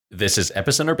This is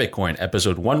Epicenter Bitcoin,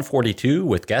 episode 142,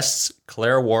 with guests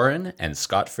Claire Warren and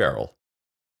Scott Farrell.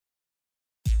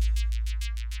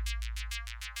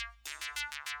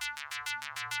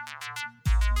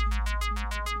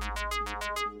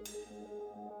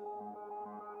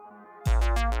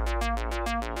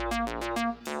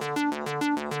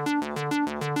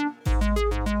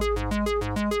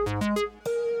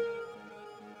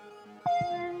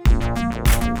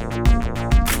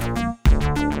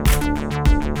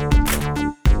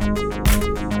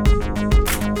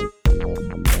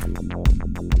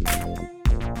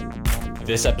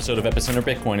 This episode of Epicenter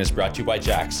Bitcoin is brought to you by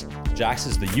Jaxx. Jaxx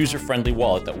is the user-friendly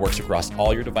wallet that works across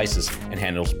all your devices and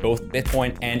handles both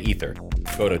Bitcoin and Ether.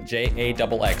 Go to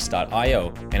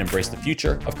jaxx.io and embrace the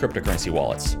future of cryptocurrency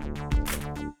wallets.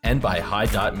 And by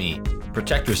Hide.me.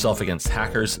 Protect yourself against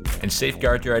hackers and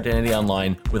safeguard your identity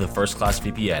online with a first-class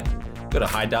VPN. Go to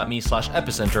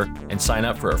hide.me/epicenter and sign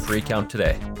up for a free account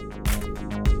today.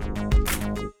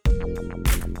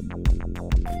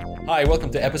 Hi, welcome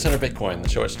to Epicenter Bitcoin, the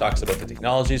show which talks about the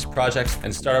technologies, projects,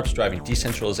 and startups driving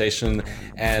decentralization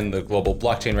and the global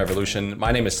blockchain revolution.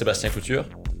 My name is Sébastien Couture.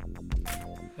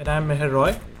 And I'm Meher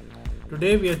Roy.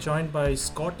 Today we are joined by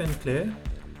Scott and Claire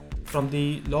from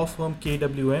the law firm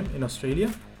KWM in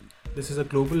Australia. This is a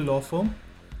global law firm.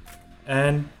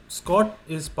 And Scott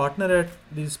is partner at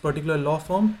this particular law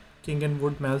firm, King &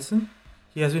 Wood Mallesons.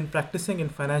 He has been practicing in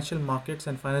financial markets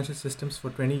and financial systems for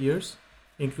 20 years.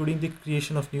 Including the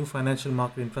creation of new financial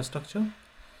market infrastructure.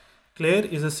 Claire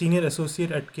is a senior associate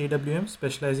at KWM,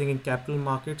 specializing in capital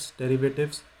markets,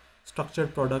 derivatives,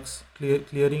 structured products,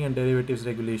 clearing and derivatives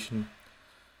regulation.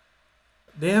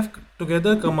 They have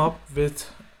together come up with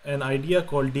an idea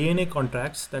called DNA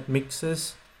contracts that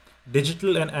mixes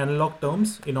digital and analog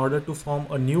terms in order to form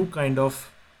a new kind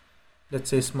of, let's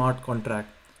say, smart contract.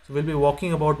 So we'll be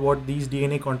walking about what these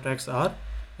DNA contracts are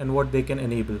and what they can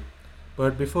enable.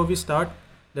 But before we start,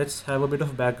 let's have a bit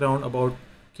of background about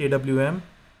KWM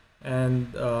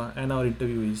and our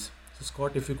interviewees. So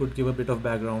Scott, if you could give a bit of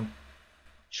background.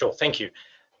 Sure, thank you.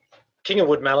 King &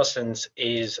 Wood Mallesons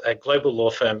is a global law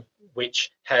firm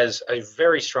which has a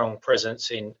very strong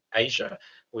presence in Asia.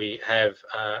 We have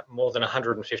more than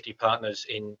 150 partners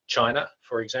in China,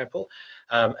 for example,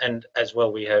 and as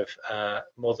well we have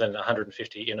more than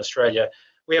 150 in Australia.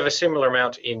 We have a similar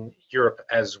amount in Europe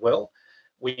as well.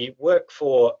 We work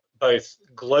for both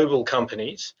global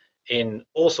companies in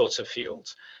all sorts of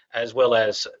fields, as well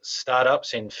as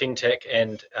startups in fintech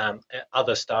and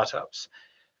other startups.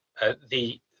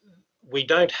 We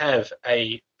don't have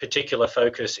a particular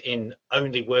focus in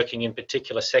only working in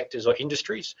particular sectors or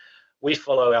industries. We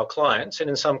follow our clients, and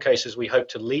in some cases we hope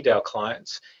to lead our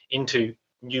clients into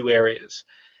new areas.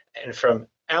 And from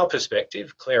our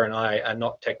perspective, Claire and I are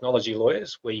not technology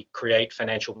lawyers. We create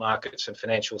financial markets and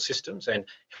financial systems and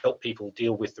help people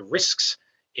deal with the risks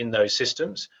in those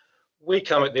systems. We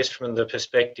come at this from the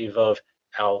perspective of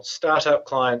our startup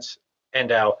clients and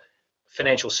our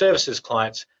financial services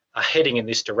clients are heading in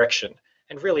this direction.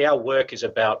 And really our work is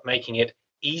about making it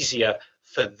easier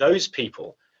for those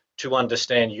people to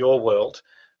understand your world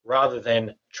rather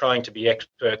than trying to be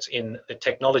experts in the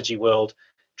technology world,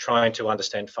 trying to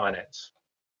understand finance.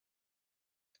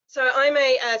 So I'm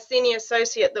a senior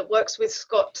associate that works with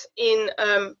Scott in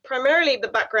primarily the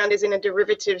background is in a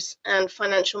derivatives and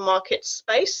financial markets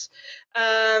space.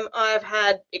 I've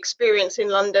had experience in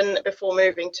London before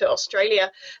moving to Australia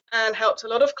and helped a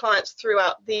lot of clients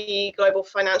throughout the global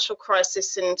financial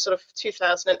crisis in sort of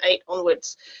 2008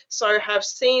 onwards. So have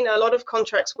seen a lot of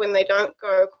contracts when they don't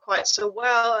go quite so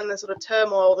well and the sort of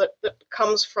turmoil that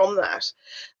comes from that.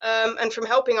 And from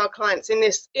helping our clients in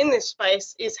this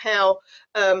space is how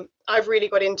I've really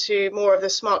got into more of the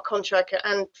smart contract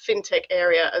and fintech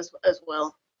area as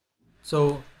well.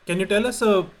 So can you tell us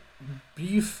a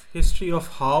brief history of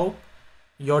how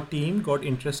your team got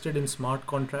interested in smart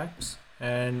contracts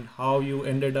and how you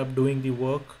ended up doing the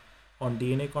work on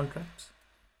DNA contracts?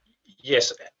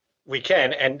 Yes, we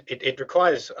can. And it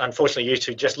requires, unfortunately, you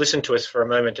to just listen to us for a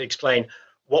moment to explain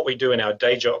what we do in our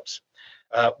day jobs.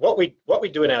 What we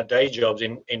do in our day jobs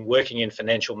in working in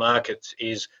financial markets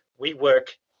is we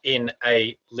work in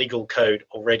a legal code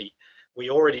already.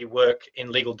 We already work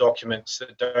in legal documents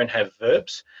that don't have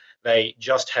verbs. They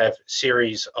just have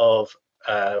series of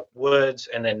words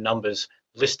and then numbers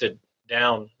listed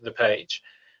down the page.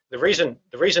 The reason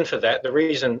for that, the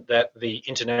reason that the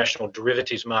international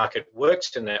derivatives market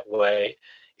works in that way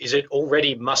is it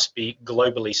already must be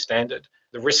globally standard.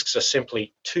 The risks are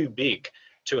simply too big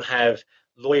to have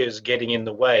lawyers getting in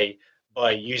the way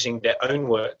by using their own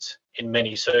words in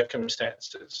many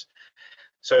circumstances.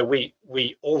 So we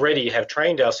already have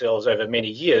trained ourselves over many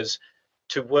years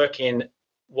to work in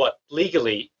what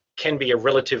legally can be a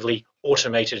relatively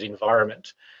automated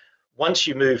environment. Once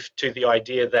you move to the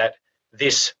idea that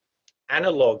this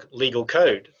analog legal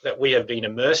code that we have been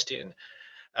immersed in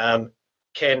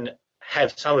can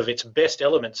have some of its best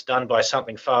elements done by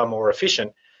something far more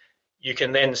efficient, you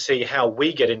can then see how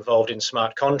we get involved in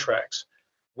smart contracts.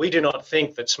 We do not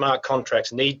think that smart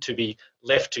contracts need to be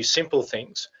left to simple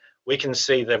things. We can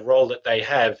see the role that they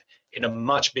have in a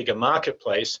much bigger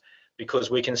marketplace,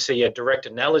 because we can see a direct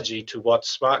analogy to what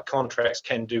smart contracts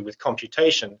can do with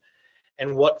computation,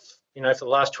 and what, for the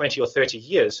last 20 or 30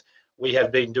 years we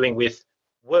have been doing with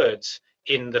words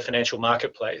in the financial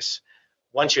marketplace.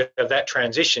 Once you have that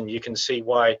transition, you can see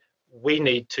why we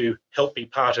need to help be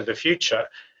part of the future.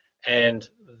 And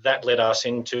that led us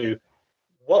into,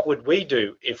 what would we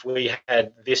do if we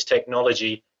had this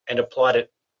technology and applied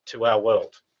it to our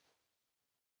world?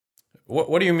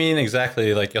 What do you mean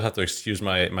exactly? Like, you'll have to excuse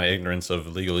my ignorance of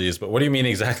legalese, but what do you mean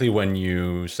exactly when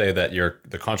you say that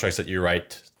the contracts that you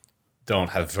write don't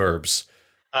have verbs?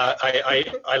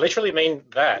 I literally mean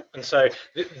that. And so,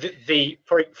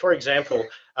 for example,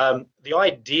 the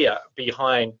idea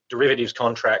behind derivatives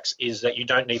contracts is that you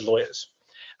don't need lawyers,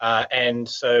 and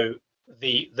so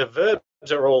the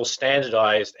verbs are all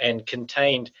standardized and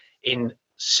contained in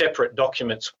separate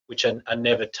documents which are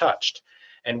never touched.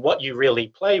 And what you really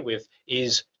play with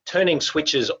is turning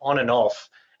switches on and off,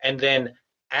 and then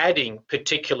adding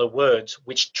particular words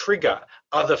which trigger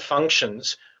other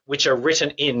functions which are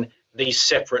written in these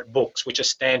separate books, which are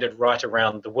standard right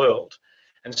around the world.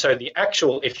 And so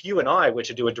if you and I were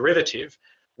to do a derivative,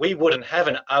 we wouldn't have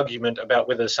an argument about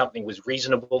whether something was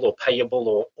reasonable or payable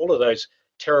or all of those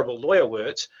terrible lawyer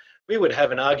words. We would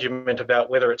have an argument about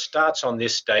whether it starts on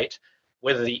this date,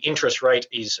 whether the interest rate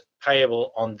is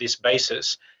payable on this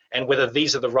basis, and whether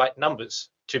these are the right numbers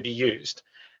to be used.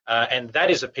 And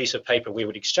that is a piece of paper we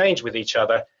would exchange with each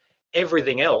other.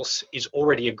 Everything else is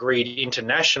already agreed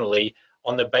internationally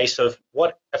on the basis of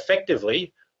what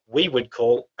effectively we would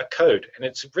call a code. And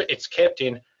it's kept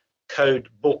in code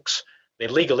books. They're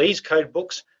legalese code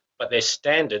books, but they're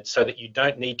standard so that you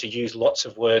don't need to use lots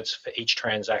of words for each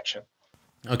transaction.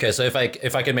 Okay, so if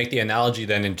I could make the analogy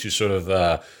then into sort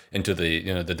of into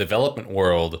the the development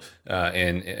world,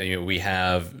 and we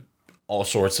have all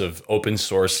sorts of open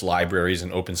source libraries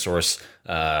and open source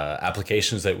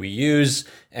applications that we use,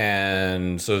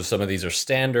 and so some of these are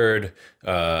standard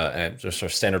and just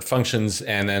sort of standard functions,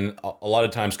 and then a lot of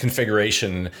times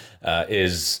configuration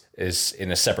is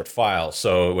in a separate file.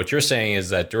 So what you're saying is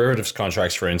that derivatives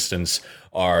contracts, for instance,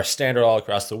 are standard all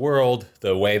across the world.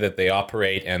 The way that they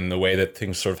operate and the way that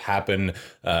things sort of happen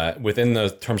within the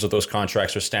terms of those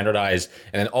contracts are standardized,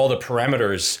 and then all the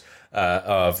parameters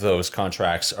of those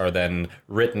contracts are then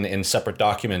written in separate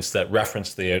documents that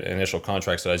reference the initial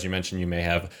contract. So as you mentioned, you may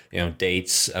have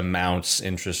dates, amounts,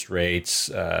 interest rates,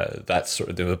 that sort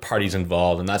of the parties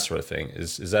involved, and that sort of thing.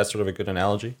 Is that sort of a good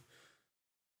analogy?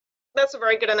 That's a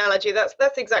very good analogy.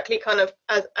 That's exactly kind of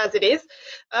as it is.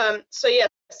 So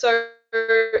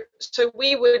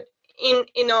we would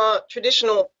in our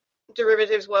traditional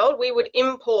derivatives world, we would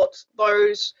import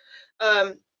those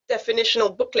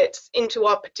definitional booklets into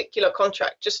our particular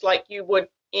contract, just like you would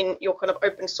in your kind of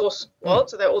open source world.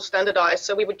 So they're all standardized.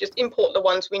 So we would just import the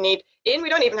ones we need in. We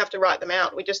don't even have to write them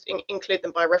out. We just include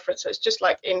them by reference. So it's just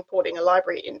like importing a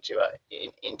library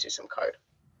into some code.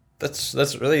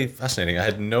 That's really fascinating. I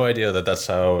had no idea that's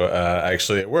how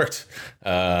actually it worked.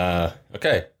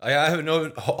 Okay, I have a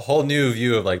whole new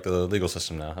view of like the legal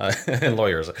system now and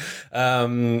lawyers.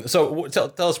 So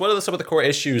tell us, what are some of the core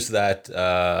issues that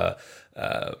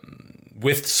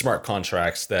with smart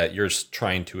contracts that you're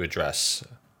trying to address?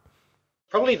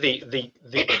 Probably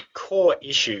the core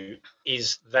issue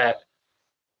is that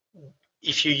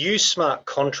if you use smart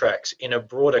contracts in a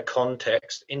broader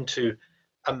context into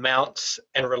amounts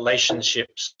and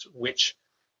relationships which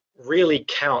really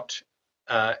count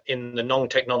in the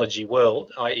non-technology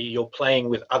world, i.e. you're playing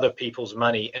with other people's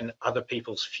money and other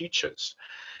people's futures,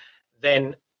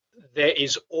 then there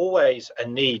is always a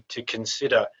need to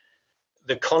consider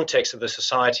the context of the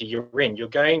society you're in. You're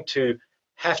going to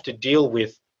have to deal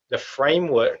with the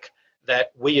framework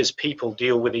that we as people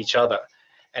deal with each other.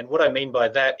 And what I mean by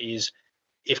that is,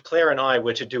 if Claire and I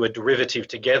were to do a derivative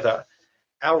together,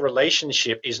 our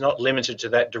relationship is not limited to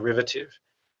that derivative.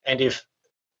 And if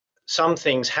some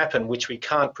things happen which we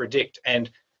can't predict, and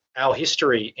our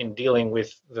history in dealing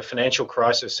with the financial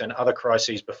crisis and other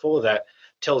crises before that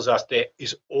tells us there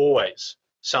is always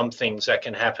some things that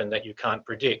can happen that you can't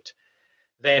predict,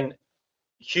 then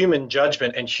human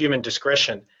judgment and human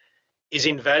discretion is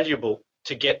invaluable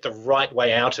to get the right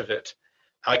way out of it.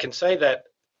 I can say that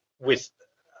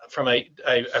from a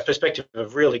perspective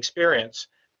of real experience.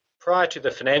 Prior to the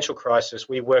financial crisis,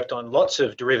 we worked on lots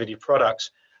of derivative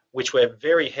products which were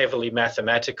very heavily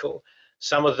mathematical.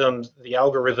 Some of them, the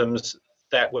algorithms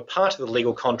that were part of the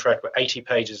legal contract were 80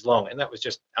 pages long, and that was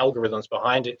just algorithms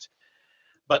behind it.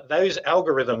 But those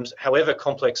algorithms, however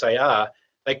complex they are,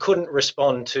 they couldn't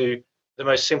respond to the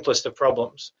most simplest of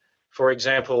problems. For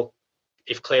example,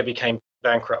 if Claire became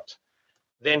bankrupt,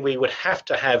 then we would have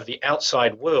to have the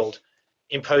outside world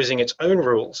imposing its own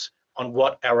rules on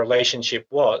what our relationship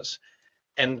was.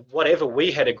 And whatever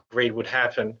we had agreed would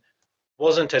happen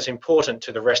wasn't as important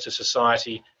to the rest of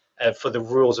society for the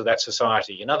rules of that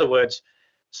society. In other words,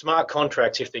 smart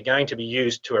contracts, if they're going to be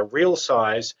used to a real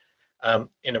size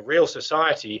in a real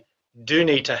society, do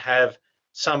need to have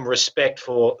some respect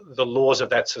for the laws of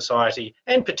that society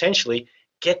and potentially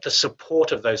get the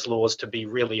support of those laws to be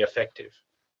really effective.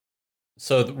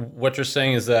 So what you're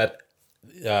saying is that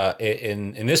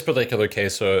in this particular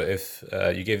case, so if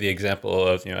you gave the example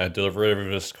of a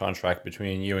derivatives contract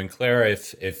between you and Claire,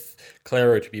 if Claire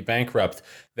were to be bankrupt,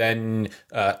 then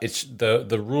it's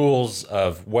the rules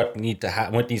of what needs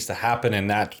to happen in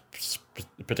that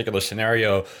particular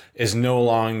scenario is no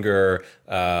longer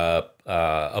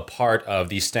a part of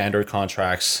the standard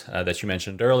contracts that you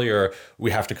mentioned earlier.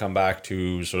 We have to come back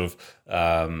to sort of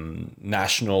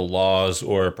national laws,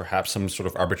 or perhaps some sort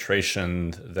of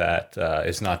arbitration that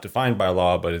is not defined by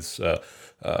law, but it's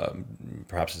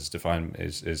perhaps it's defined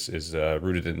is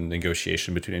rooted in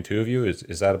negotiation between the two of you.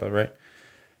 Is that about right?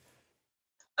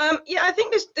 Yeah, I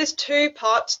think there's two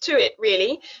parts to it,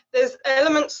 really. There's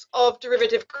elements of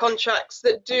derivative contracts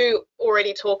that do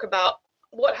already talk about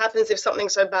what happens if something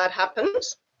so bad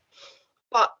happens.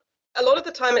 But a lot of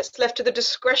the time it's left to the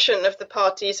discretion of the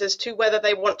parties as to whether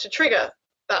they want to trigger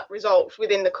that result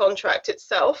within the contract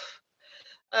itself.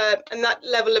 And that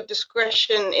level of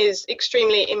discretion is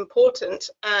extremely important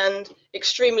and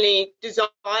extremely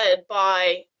desired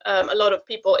by a lot of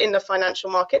people in the financial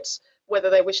markets, whether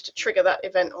they wish to trigger that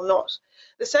event or not.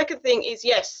 The second thing is,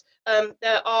 yes,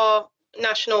 there are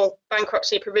national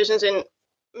bankruptcy provisions in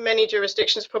many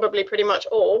jurisdictions, probably pretty much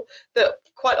all, that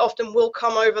quite often will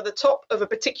come over the top of a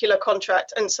particular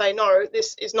contract and say, no,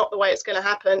 this is not the way it's going to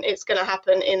happen. It's going to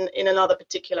happen in another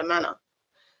particular manner.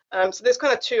 So there's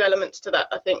kind of two elements to that,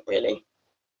 I think, really.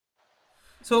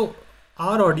 So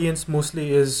our audience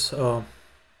mostly is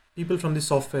people from the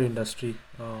software industry,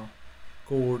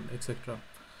 code, etc.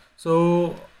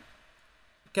 So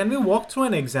can we walk through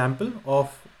an example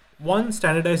of one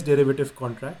standardized derivative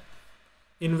contract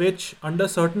in which, under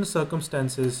certain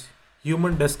circumstances,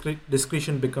 human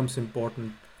discretion becomes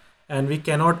important, and we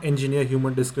cannot engineer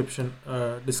human discretion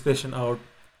out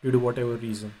due to whatever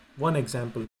reason? One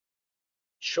example.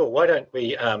 Sure. Why don't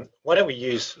we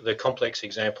use the complex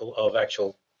example of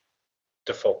actual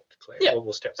default, Claire? Yeah.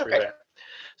 We'll step through that.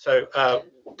 So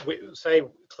say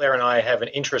Claire and I have an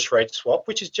interest rate swap,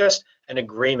 which is just an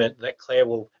agreement that Claire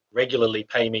will regularly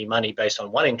pay me money based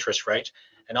on one interest rate,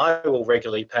 and I will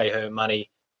regularly pay her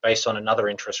money based on another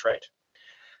interest rate.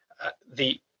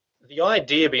 The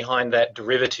idea behind that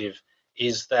derivative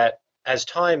is that as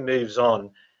time moves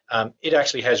on, it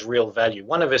actually has real value.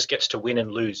 One of us gets to win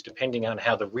and lose depending on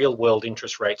how the real world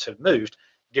interest rates have moved,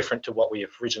 different to what we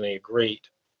have originally agreed.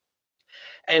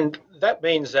 And that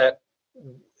means that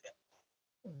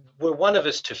were one of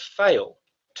us to fail,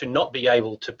 to not be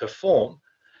able to perform,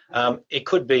 it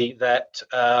could be that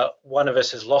one of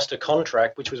us has lost a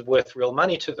contract which was worth real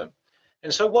money to them.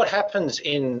 And so what happens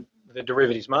in the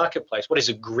derivatives marketplace, what is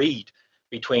agreed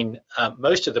between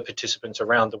most of the participants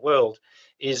around the world,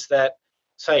 is that,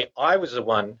 say, I was the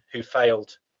one who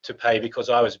failed to pay because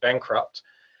I was bankrupt,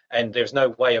 and there's no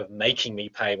way of making me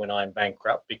pay when I'm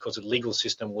bankrupt because the legal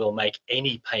system will make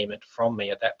any payment from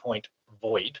me at that point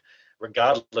void,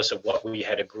 regardless of what we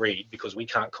had agreed, because we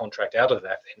can't contract out of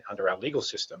that under our legal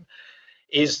system,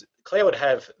 is Claire would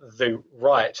have the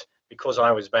right, because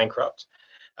I was bankrupt,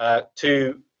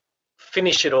 to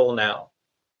finish it all now,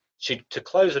 to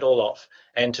close it all off,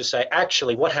 and to say,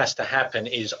 actually, what has to happen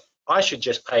is I should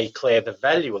just pay Claire the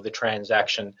value of the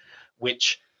transaction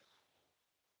which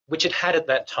it had at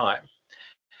that time.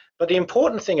 But the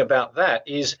important thing about that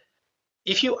is,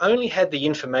 if you only had the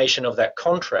information of that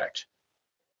contract,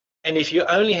 and if you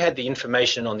only had the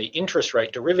information on the interest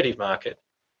rate derivative market,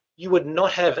 you would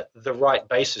not have the right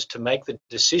basis to make the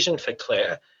decision for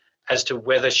Claire as to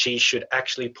whether she should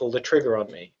actually pull the trigger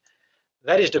on me.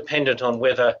 That is dependent on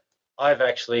whether I've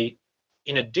actually,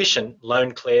 in addition,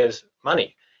 loaned Claire's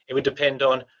money. It would depend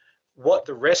on what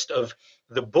the rest of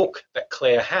the book that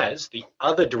Claire has, the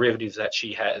other derivatives that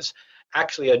she has,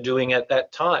 actually are doing at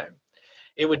that time.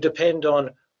 It would depend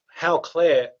on how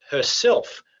Claire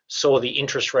herself saw the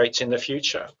interest rates in the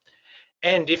future.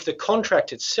 And if the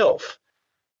contract itself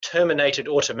terminated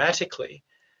automatically,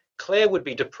 Claire would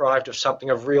be deprived of something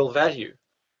of real value,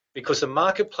 because the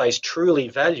marketplace truly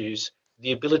values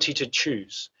the ability to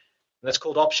choose. And that's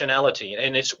called optionality,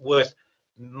 and it's worth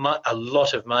a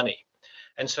lot of money.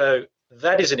 And so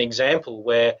that is an example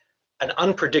where an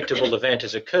unpredictable event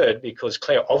has occurred, because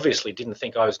Claire obviously didn't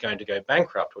think I was going to go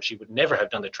bankrupt, or she would never have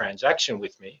done the transaction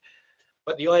with me.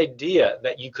 But the idea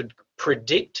that you could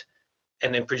predict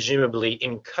and then presumably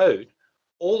encode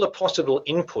all the possible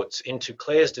inputs into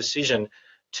Claire's decision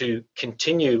to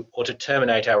continue or to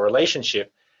terminate our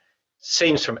relationship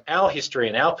seems, from our history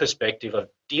and our perspective of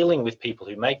dealing with people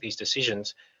who make these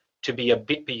decisions, to be a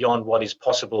bit beyond what is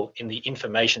possible in the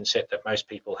information set that most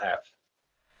people have.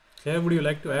 Claire, would you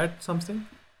like to add something?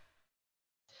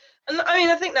 And I mean,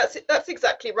 I think that's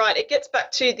exactly right. It gets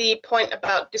back to the point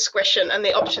about discretion and the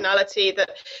optionality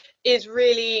that is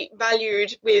really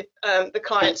valued with the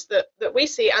clients that we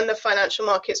see, and the financial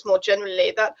markets more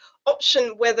generally. That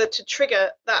option whether to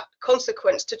trigger that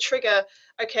consequence, to trigger,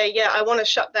 okay, yeah, I want to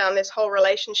shut down this whole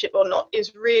relationship or not,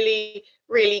 is really,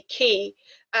 really key.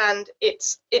 And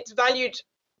it's valued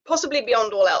possibly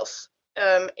beyond all else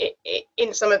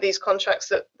in some of these contracts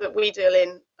that we deal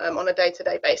in on a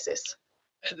day-to-day basis.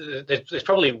 There's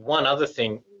probably one other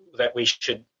thing that we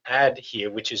should add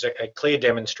here, which is a clear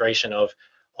demonstration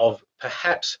of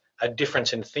perhaps a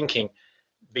difference in thinking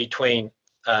between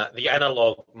the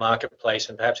analog marketplace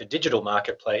and perhaps a digital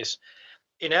marketplace.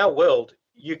 In our world,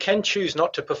 you can choose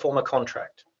not to perform a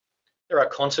contract. There are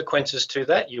consequences to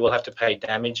that. You will have to pay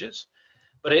damages,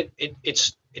 but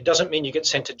it doesn't mean you get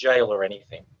sent to jail or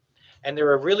anything. And there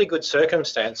are really good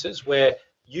circumstances where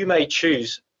you may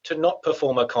choose to not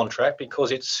perform a contract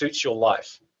because it suits your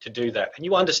life to do that. And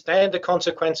you understand the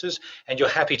consequences and you're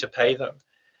happy to pay them.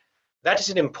 That is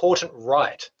an important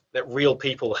right that real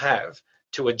people have,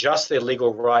 to adjust their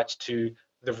legal rights to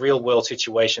the real world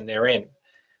situation they're in.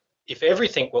 If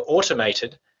everything were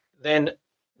automated, then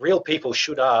real people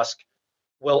should ask,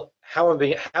 well, how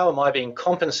am I being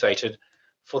compensated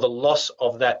for the loss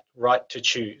of that right to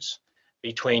choose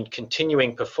between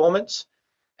continuing performance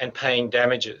and paying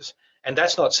damages? And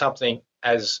that's not something,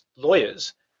 as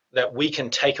lawyers, that we can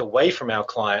take away from our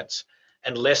clients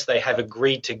unless they have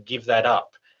agreed to give that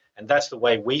up. And that's the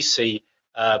way we see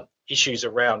issues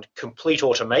around complete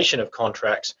automation of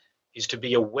contracts, is to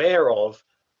be aware of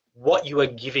what you are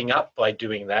giving up by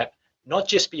doing that, not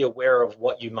just be aware of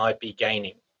what you might be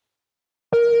gaining.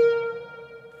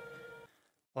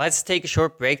 Let's take a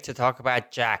short break to talk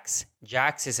about Jaxx.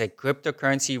 Jaxx is a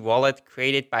cryptocurrency wallet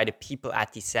created by the people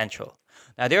at Decentral.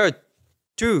 Now, there are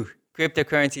two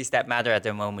cryptocurrencies that matter at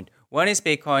the moment. One is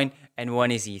Bitcoin and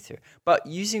one is Ether. But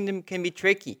using them can be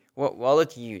tricky. What wallet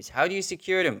to use? How do you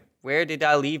secure them? Where did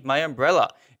I leave my umbrella?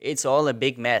 It's all a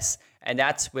big mess. And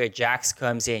that's where Jaxx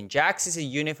comes in. Jaxx is a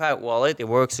unified wallet. It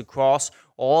works across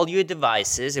all your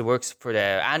devices. It works for the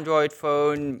Android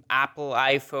phone, Apple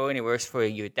iPhone. It works for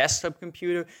your desktop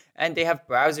computer. And they have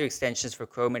browser extensions for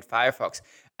Chrome and Firefox.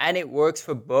 And it works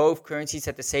for both currencies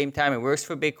at the same time. It works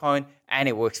for Bitcoin and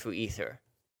it works for Ether.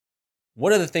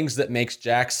 One of the things that makes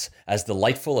Jaxx as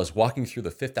delightful as walking through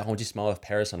the Fifth arrondissement of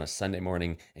Paris on a Sunday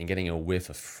morning and getting a whiff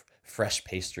of fresh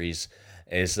pastries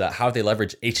is how they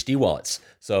leverage HD wallets.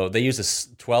 So they use a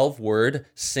 12-word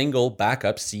single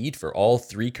backup seed for all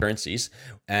three currencies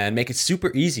and make it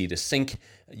super easy to sync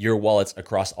your wallets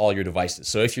across all your devices.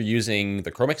 So if you're using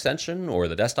the Chrome extension or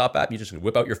the desktop app, you just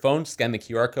whip out your phone, scan the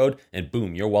QR code, and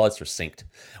boom, your wallets are synced.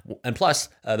 And plus,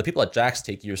 the people at Jaxx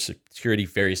take your security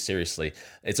very seriously.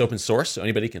 It's open source, so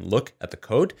anybody can look at the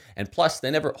code. And plus,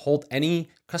 they never hold any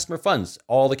customer funds.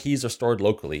 All the keys are stored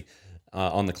locally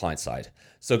on the client side.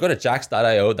 So go to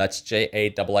jaxx.io, that's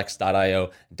jaxx.io,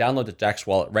 download the Jaxx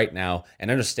wallet right now and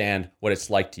understand what it's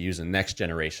like to use a next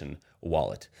generation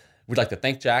wallet. We'd like to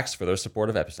thank Jaxx for their support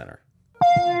of Epicenter.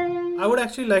 I would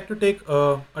actually like to take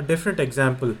a different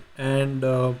example, and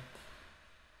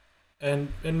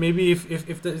maybe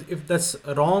if that's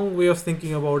a wrong way of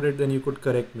thinking about it, then you could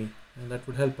correct me, and that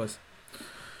would help us.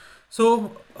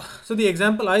 So the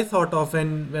example I thought of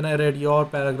when I read your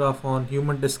paragraph on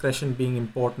human discretion being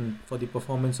important for the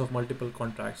performance of multiple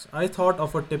contracts, I thought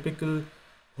of a typical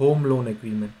home loan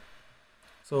agreement.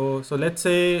 So let's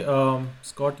say,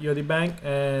 Scott, you're the bank,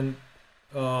 and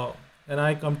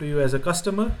I come to you as a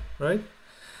customer, right?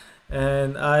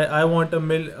 And I want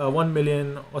 1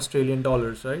 million Australian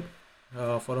dollars, right,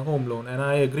 for a home loan, and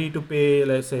I agree to pay,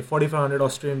 let's say, 4,500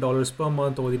 Australian dollars per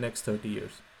month over the next 30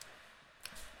 years.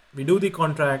 We do the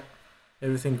contract,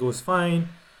 everything goes fine.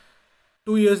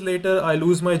 2 years later, I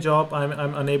lose my job.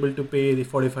 I'm unable to pay the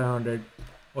 4,500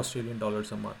 Australian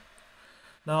dollars a month.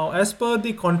 Now, as per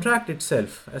the contract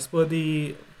itself, as per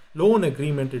the loan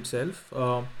agreement itself,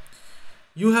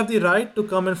 you have the right to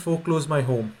come and foreclose my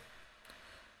home.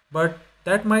 But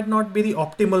that might not be the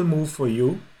optimal move for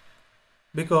you,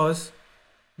 because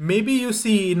maybe you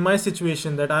see in my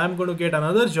situation that I'm going to get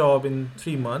another job in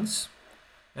 3 months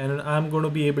and I'm going to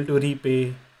be able to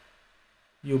repay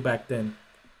you back then.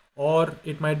 Or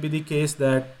it might be the case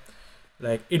that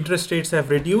like interest rates have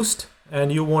reduced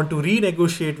and you want to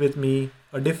renegotiate with me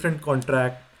a different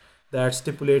contract that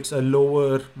stipulates a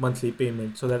lower monthly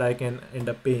payment so that I can end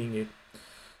up paying it.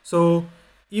 So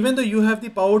even though you have the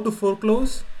power to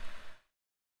foreclose,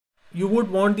 you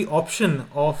would want the option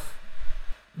of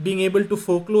being able to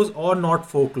foreclose or not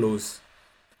foreclose.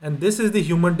 And this is the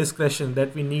human discretion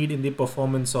that we need in the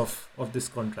performance of this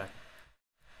contract.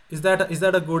 Is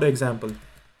that a good example?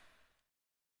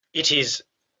 It is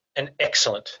an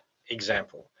excellent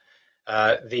example.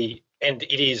 And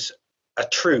it is a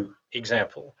true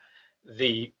example.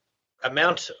 The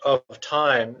amount of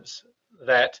times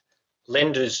that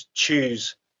lenders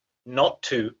choose not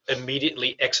to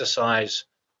immediately exercise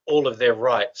all of their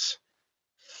rights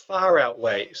far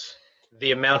outweighs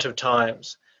the amount of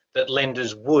times that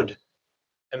lenders would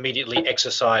immediately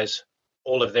exercise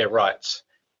all of their rights.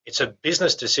 It's a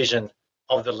business decision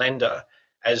of the lender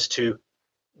as to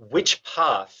which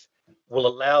path will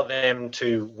allow them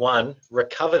to, one,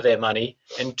 recover their money,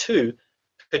 and two,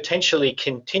 potentially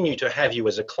continue to have you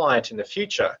as a client in the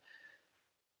future.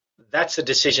 That's a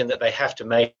decision that they have to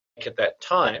make at that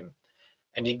time.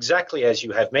 And exactly as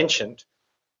you have mentioned,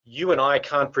 you and I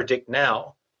can't predict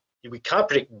now. We can't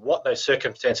predict what those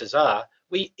circumstances are.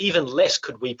 Even less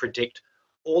could we predict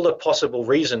all the possible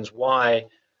reasons why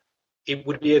it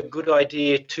would be a good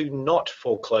idea to not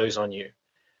foreclose on you,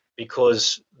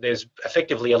 because there's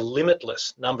effectively a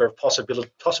limitless number of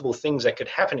possible things that could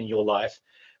happen in your life,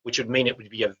 which would mean it would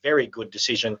be a very good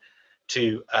decision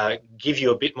to give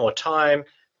you a bit more time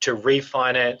to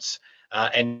refinance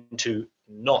and to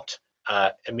not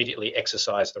immediately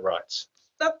exercise the rights.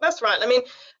 That's right. I mean,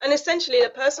 and essentially the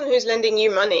person who's lending you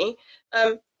money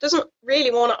doesn't really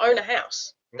want to own a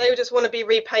house. They just want to be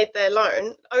repaid their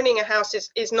loan. Owning a house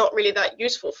is not really that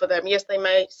useful for them. Yes, they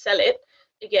may sell it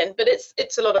again, but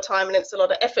it's a lot of time and it's a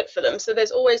lot of effort for them. So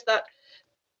there's always that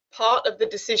part of the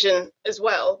decision as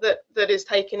well that is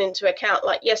taken into account.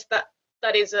 Like, yes,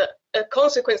 that is a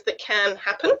consequence that can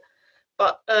happen,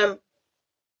 but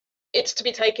it's to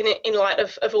be taken in light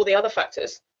of all the other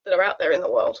factors that are out there in the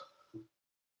world.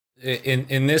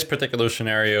 In this particular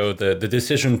scenario, the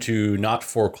decision to not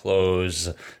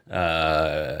foreclose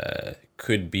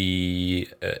could be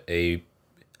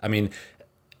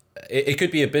it could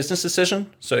be a business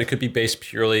decision. So it could be based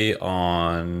purely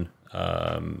on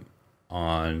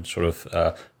sort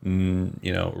of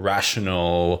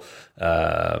rational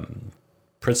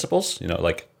principles.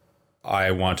 Like,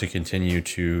 I want to continue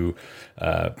to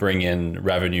bring in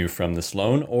revenue from this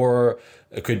loan, or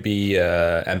it could be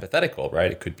empathetical,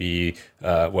 right? It could be,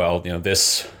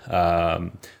 this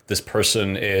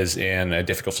person is in a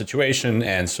difficult situation,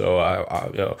 and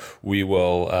so we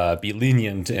will be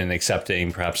lenient in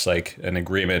accepting perhaps like an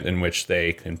agreement in which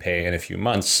they can pay in a few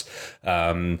months.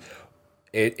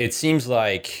 It seems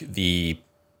like the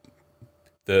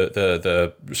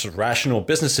sort of rational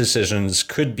business decisions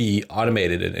could be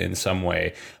automated in some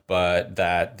way, but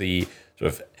that the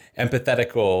sort of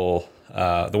empathetical,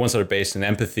 the ones that are based in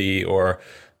empathy, or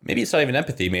maybe it's not even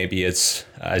empathy, maybe it's,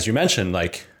 as you mentioned,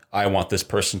 like, I want this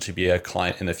person to be a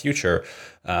client in the future,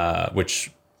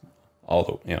 which,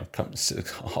 although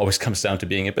always comes down to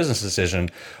being a business decision.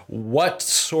 What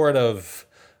sort of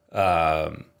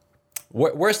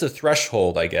where's the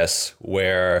threshold, I guess,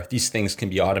 where these things can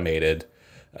be automated?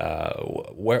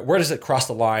 Where does it cross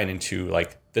the line into,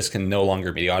 like, this can no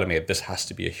longer be automated, this has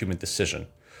to be a human decision?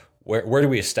 Where do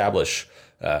we establish,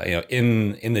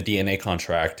 in the DNA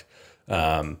contract,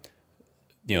 the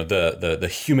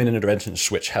human intervention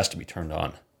switch has to be turned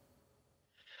on?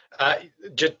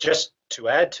 Just to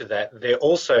add to that, there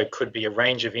also could be a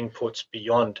range of inputs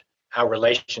beyond our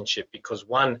relationship, because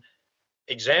one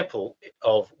example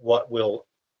of what will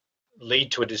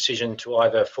lead to a decision to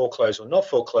either foreclose or not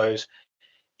foreclose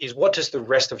is, what does the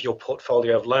rest of your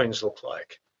portfolio of loans look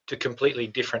like to completely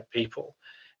different people?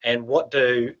 And what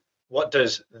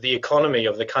does the economy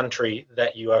of the country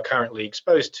that you are currently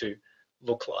exposed to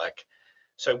look like?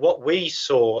 So what we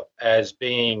saw as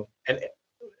being,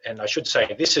 and I should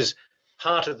say, this is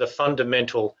part of the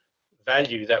fundamental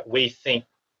value that we think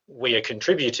we are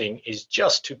contributing, is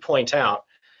just to point out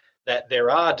that there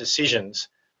are decisions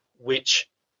which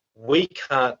we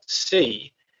can't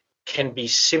see can be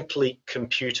simply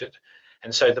computed.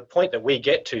 And so the point that we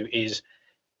get to is,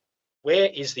 where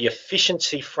is the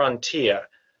efficiency frontier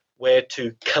where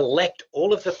to collect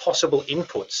all of the possible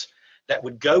inputs that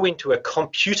would go into a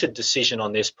computed decision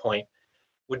on this point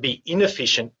would be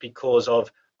inefficient because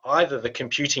of either the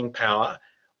computing power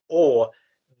or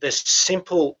the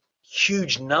simple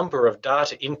huge number of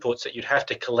data inputs that you'd have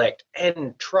to collect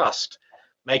and trust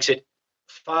makes it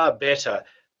far better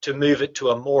to move it to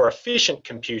a more efficient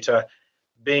computer,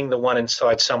 being the one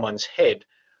inside someone's head,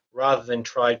 rather than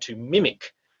try to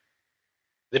mimic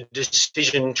the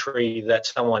decision tree that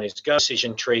someone is going.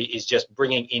 Decision tree is just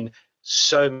bringing in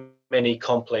so many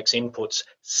complex inputs,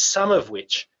 some of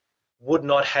which would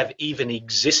not have even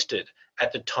existed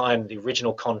at the time the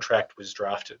original contract was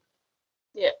drafted.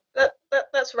 Yeah,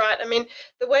 that's right. I mean,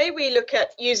 the way we look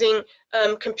at using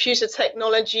computer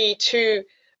technology to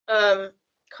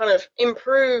kind of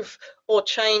improve or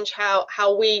change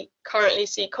how we currently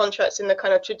see contracts in the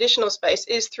kind of traditional space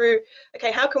is through,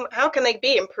 okay, how can they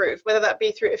be improved, whether that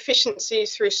be through efficiency,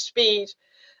 through speed,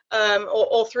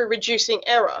 or through reducing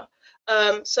error.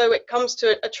 So it comes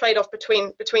to a trade-off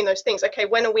between those things. Okay,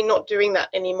 when are we not doing that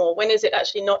anymore? When is it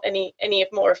actually not any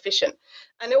more efficient?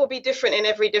 And it will be different in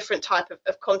every different type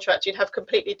of contract. You'd have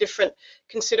completely different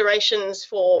considerations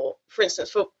for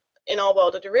instance, in our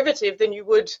world, a derivative than you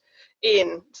would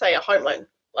in, say, a home loan.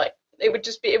 Like,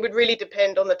 it would really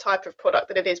depend on the type of product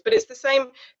that it is. But it's the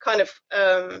same kind of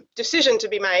decision to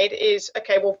be made is,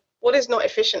 okay, well, what is not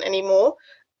efficient anymore,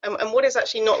 and what is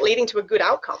actually not leading to a good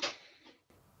outcome?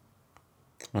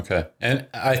 Okay. And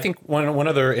I think one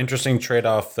other interesting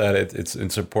trade-off that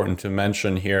it's important to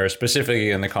mention here,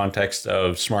 specifically in the context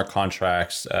of smart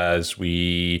contracts as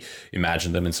we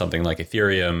imagine them in something like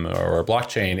Ethereum or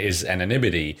blockchain, is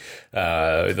anonymity.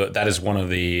 That is one of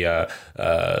the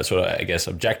sort of, I guess,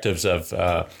 objectives of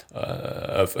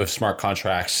smart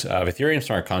contracts, of Ethereum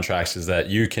smart contracts, is that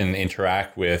you can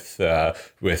interact with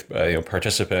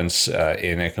participants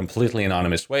in a completely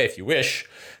anonymous way if you wish.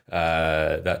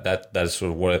 That's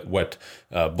sort of what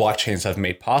blockchains have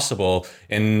made possible.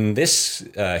 In this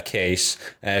case,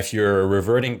 if you're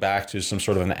reverting back to some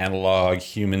sort of an analog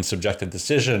human subjective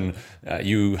decision,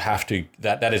 you have to,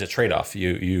 that is a trade-off.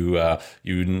 You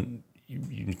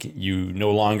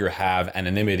no longer have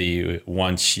anonymity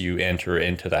once you enter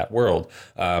into that world.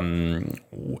 Can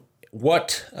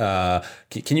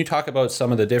you talk about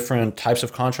some of the different types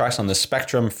of contracts on the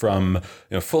spectrum from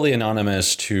fully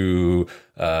anonymous to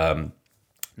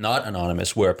not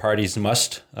anonymous, where parties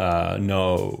must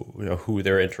know who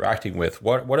they're interacting with?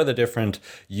 What are the different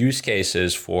use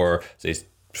cases for, say,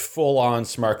 full-on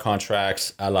smart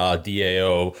contracts a la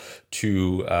DAO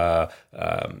to the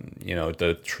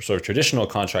sort of traditional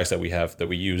contracts that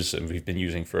we use and we've been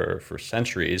using for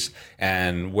centuries,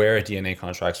 and where DNA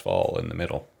contracts fall in the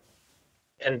middle?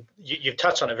 And you've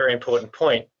touched on a very important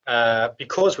point.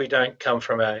 Because we don't come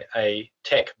from a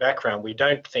tech background, we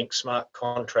don't think smart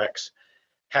contracts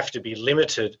have to be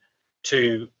limited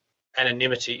to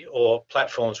anonymity or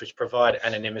platforms which provide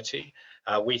anonymity.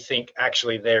 We think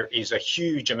actually there is a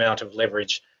huge amount of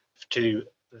leverage to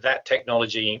that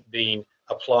technology being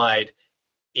applied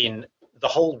in the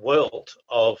whole world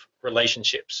of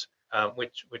relationships,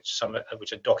 which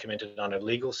are documented under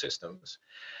legal systems.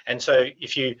 And so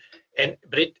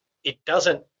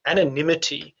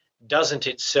anonymity doesn't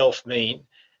itself mean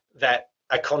that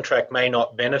a contract may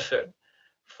not benefit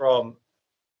from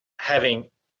having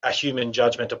a human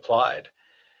judgment applied.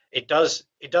 It does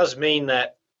mean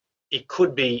that it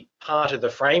could be part of the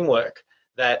framework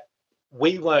that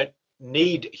we won't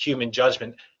need human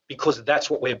judgment because that's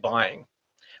what we're buying.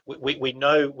 We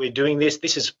know we're doing this.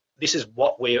 This is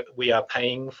what we are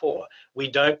paying for. We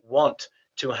don't want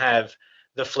to have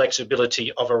the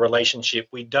flexibility of a relationship.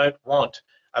 We don't want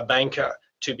a banker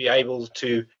to be able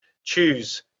to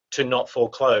choose to not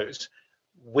foreclose.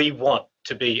 We want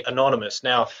to be anonymous.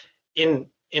 Now, in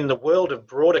the world of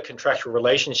broader contractual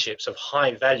relationships, of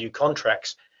high value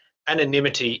contracts,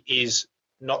 anonymity is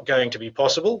not going to be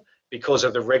possible because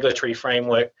of the regulatory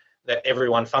framework that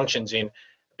everyone functions in,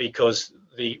 because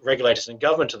the regulators and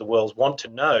government of the world want to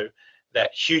know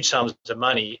that huge sums of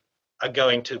money are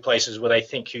going to places where they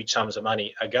think huge sums of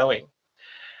money are going.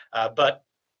 But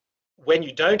when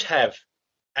you don't have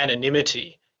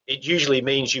anonymity, it usually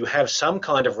means you have some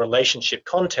kind of relationship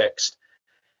context,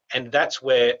 and that's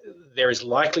where there is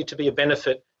likely to be a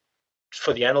benefit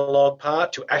for the analog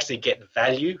part to actually get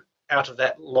value out of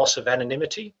that loss of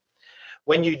anonymity.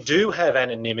 When you do have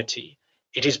anonymity,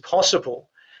 it is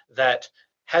possible that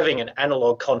having an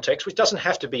analog context, which doesn't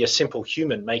have to be a simple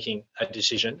human making a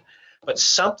decision, but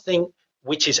something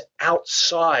which is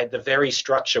outside the very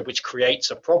structure which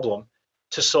creates a problem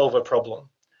to solve a problem.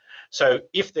 So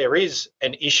if there is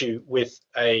an issue with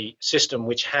a system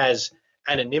which has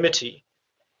anonymity,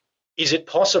 is it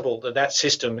possible that that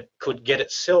system could get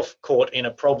itself caught in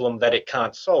a problem that it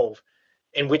can't solve?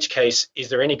 In which case, is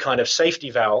there any kind of safety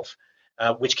valve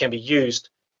which can be used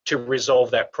to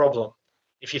resolve that problem?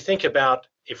 If we think about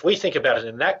it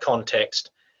in that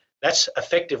context, that's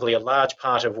effectively a large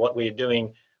part of what we're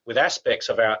doing with aspects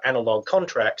of our analog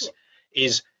contracts,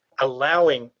 is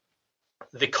allowing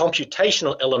the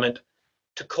computational element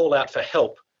to call out for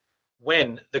help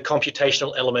when the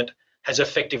computational element has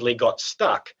effectively got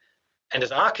stuck. And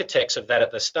as architects of that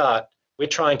at the start, we're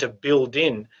trying to build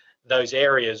in those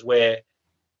areas where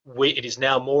it is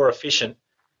now more efficient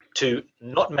to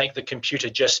not make the computer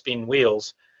just spin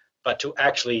wheels, but to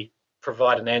actually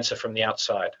provide an answer from the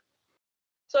outside.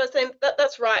 So I think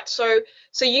that's right. So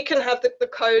you can have the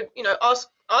code,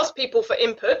 ask people for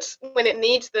inputs when it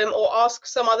needs them, or ask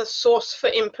some other source for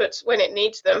inputs when it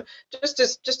needs them, just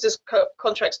as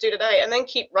contracts do today, and then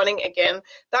keep running again.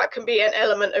 That can be an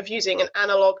element of using an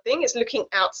analog thing. It's looking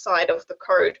outside of the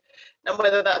code. Now,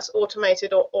 whether that's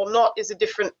automated or not is a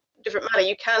different matter.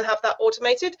 You can have that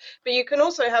automated, but you can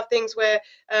also have things where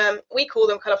we call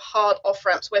them kind of hard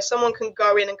off-ramps, where someone can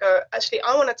go in and go, actually,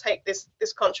 I want to take this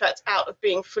contract out of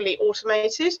being fully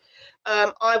automated.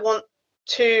 I want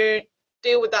to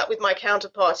deal with that with my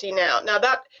counterparty now. Now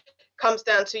that comes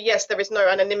down to, yes, there is no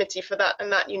anonymity for that,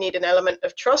 and that you need an element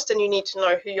of trust, and you need to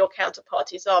know who your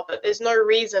counterparties are, but there's no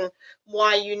reason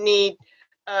why you need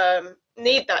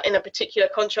that in a particular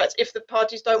contract if the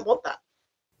parties don't want that.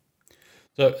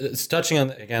 So it's touching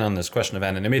on this question of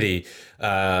anonymity.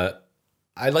 I'd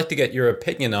like to get your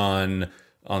opinion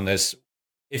on this.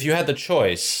 If you had the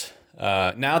choice,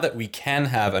 now that we can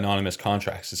have anonymous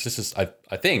contracts,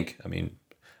 I think,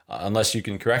 unless you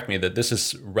can correct me, that this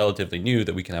is relatively new,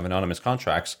 that we can have anonymous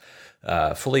contracts,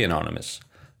 fully anonymous.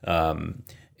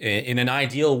 In an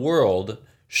ideal world,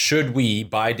 should we,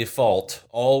 by default,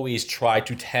 always try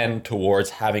to tend towards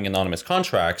having anonymous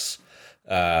contracts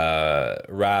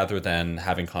rather than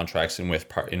having contracts in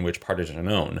which parties are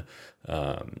known?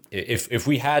 If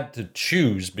we had to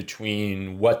choose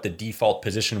between what the default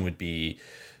position would be,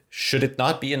 should it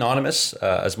not be anonymous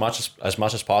as much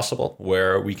as possible,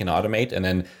 where we can automate and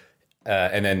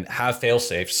then have fail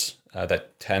safes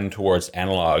that tend towards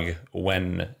analog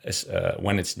when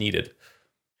it's needed?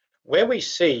 Where we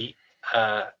see,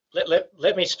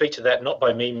 let me speak to that, not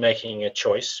by me making a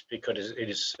choice, because it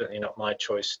is certainly not my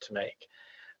choice to make,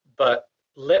 but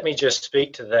let me just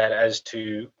speak to that as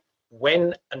to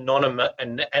when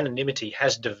anonymity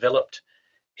has developed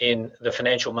in the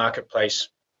financial marketplace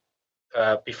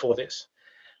before this.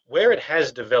 Where it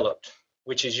has developed,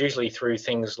 which is usually through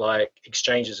things like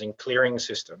exchanges and clearing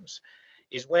systems,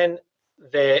 is when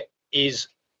there is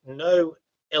no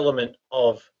element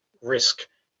of risk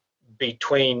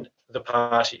between the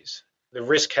parties. The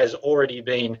risk has already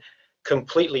been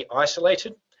completely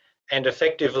isolated, and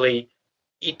effectively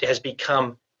it has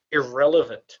become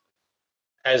irrelevant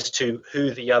as to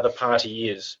who the other party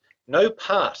is. No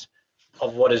part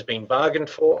of what has been bargained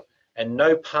for and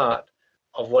no part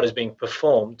of what is being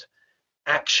performed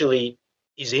actually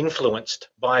is influenced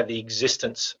by the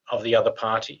existence of the other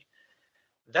party.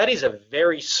 That is a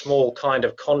very small kind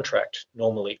of contract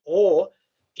normally, or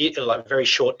like very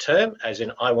short term, as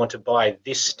in I want to buy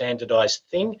this standardized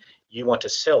thing, you want to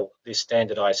sell this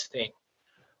standardized thing.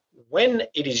 When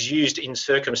it is used in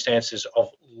circumstances of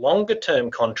longer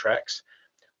term contracts,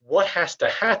 what has to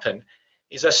happen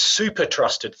is a super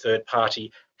trusted third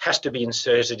party has to be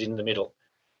inserted in the middle,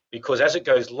 because as it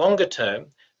goes longer term,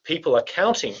 people are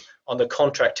counting on the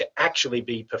contract to actually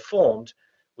be performed,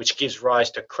 which gives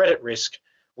rise to credit risk,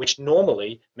 which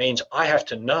normally means I have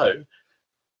to know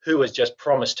who has just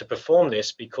promised to perform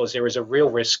this, because there is a real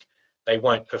risk they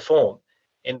won't perform.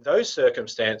 In those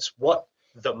circumstances, what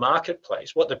the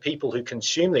marketplace, what the people who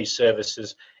consume these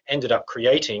services ended up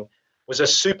creating was a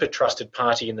super trusted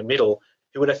party in the middle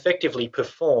who would effectively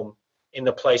perform in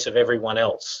the place of everyone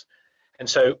else. And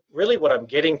so really what I'm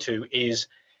getting to is,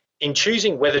 in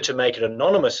choosing whether to make it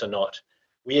anonymous or not,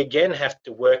 we again have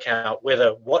to work out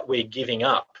whether what we're giving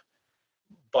up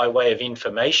by way of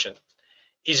information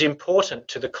is important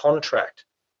to the contract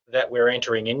that we're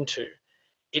entering into.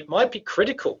 It might be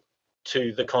critical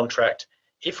to the contract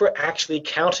if we're actually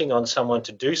counting on someone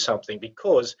to do something,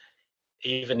 because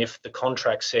even if the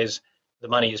contract says the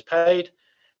money is paid,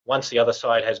 once the other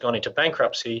side has gone into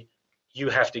bankruptcy, you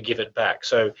have to give it back.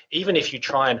 So even if you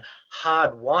try and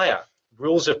hardwire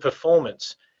rules of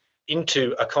performance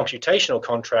into a computational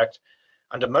contract,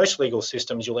 under most legal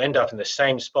systems, you'll end up in the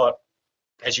same spot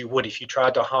as you would if you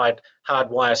tried to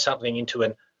hardwire something into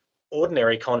an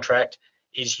ordinary contract.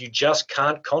 Is you just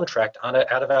can't contract out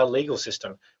of our legal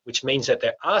system, which means that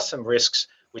there are some risks,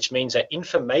 which means that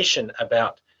information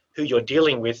about who you're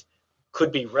dealing with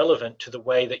could be relevant to the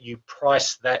way that you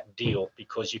price that deal,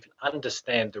 because you can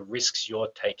understand the risks you're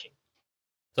taking.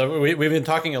 So we've been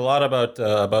talking a lot about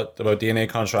DNA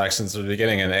contracts since the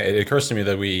beginning, and it occurs to me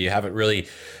that we haven't really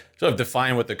sort of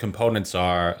defined what the components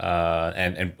are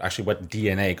and actually what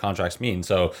DNA contracts mean.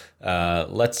 So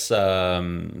let's dive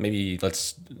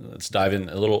in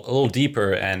a little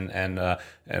deeper and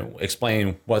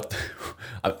explain what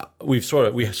we sort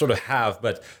of have,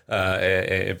 but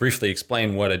briefly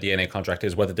explain what a DNA contract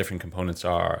is, what the different components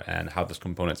are, and how those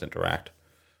components interact.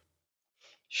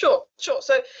 Sure.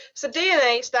 So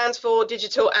DNA stands for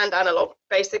digital and analog,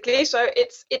 basically. So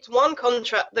it's one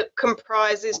contract that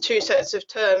comprises two sets of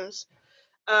terms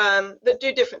that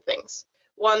do different things.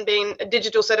 One being a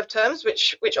digital set of terms,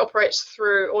 which operates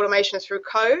through automation through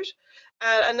code.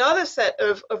 Another set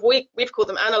of we've called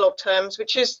them analog terms,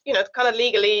 which is kind of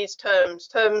legalese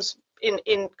terms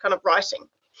in kind of writing.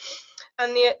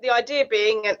 And the idea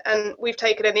being, and we've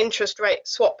taken an interest rate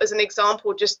swap as an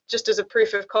example, just as a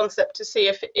proof of concept to see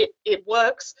if it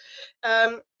works,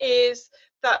 is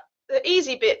that the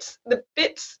easy bits, the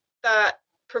bits that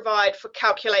provide for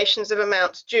calculations of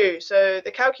amounts due, so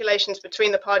the calculations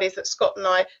between the parties that Scott and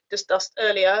I discussed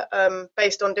earlier,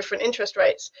 based on different interest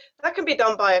rates, that can be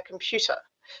done by a computer.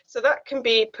 So that can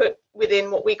be put within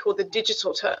what we call the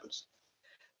digital terms.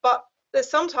 But there's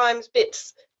sometimes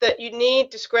bits that you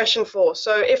need discretion for.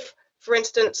 So if, for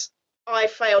instance, I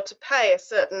failed to pay a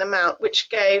certain amount, which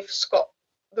gave Scott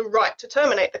the right to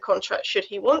terminate the contract should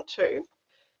he want to,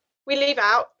 we leave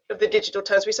out of the digital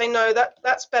terms. We say, no,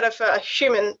 that's better for a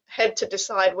human head to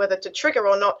decide whether to trigger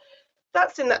or not.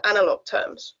 That's in the analog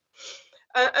terms.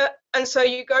 And so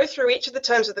you go through each of the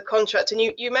terms of the contract, and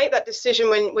you make that decision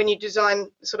when you design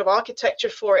sort of architecture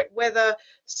for it, whether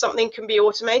something can be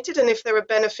automated and if there are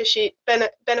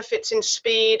benefits in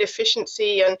speed,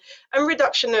 efficiency, and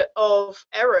reduction of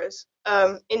errors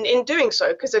in doing so,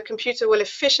 because a computer will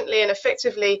efficiently and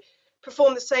effectively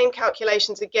perform the same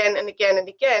calculations again and again and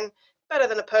again better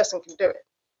than a person can do it.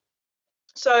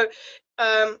 So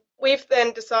we've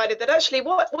then decided that actually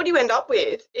what you end up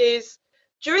with is,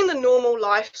 during the normal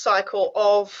life cycle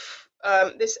of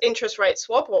this interest rate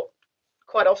swap, or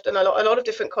quite often a lot of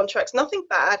different contracts, nothing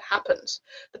bad happens.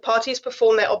 The parties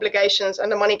perform their obligations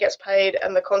and the money gets paid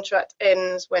and the contract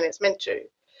ends when it's meant to.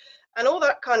 And all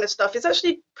that kind of stuff is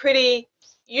actually pretty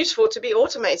useful to be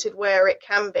automated where it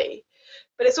can be.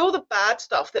 But it's all the bad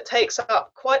stuff that takes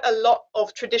up quite a lot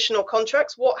of traditional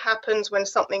contracts. What happens when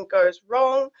something goes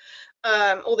wrong?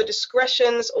 All the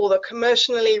discretions, all the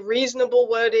commercially reasonable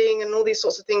wording, and all these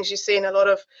sorts of things you see in a lot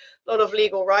of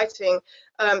legal writing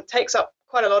takes up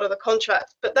quite a lot of the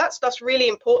contract. But that stuff's really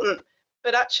important,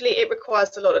 but actually it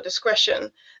requires a lot of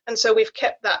discretion. And so we've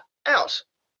kept that out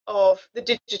of the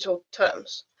digital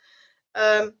terms.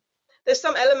 There's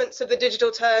some elements of the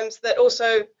digital terms that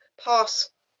also pass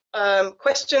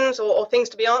questions or things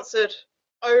to be answered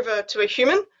over to a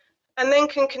human and then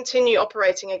can continue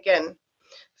operating again.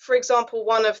 For example,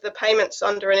 one of the payments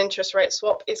under an interest rate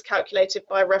swap is calculated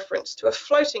by reference to a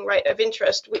floating rate of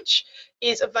interest, which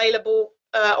is available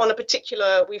on a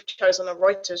particular, we've chosen a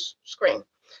Reuters screen.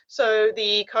 So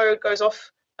the code goes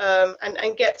off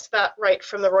and gets that rate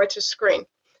from the Reuters screen.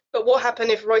 But what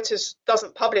happens if Reuters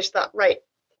doesn't publish that rate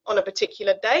on a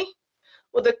particular day?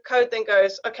 Well, the code then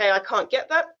goes, okay, I can't get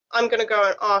that. I'm going to go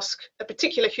and ask a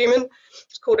particular human.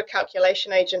 It's called a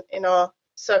calculation agent in our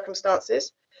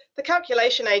circumstances. The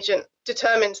calculation agent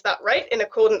determines that rate in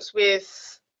accordance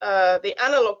with the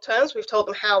analog terms. We've told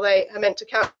them how they are meant to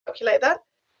calculate that.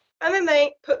 And then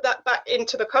they put that back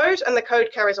into the code and the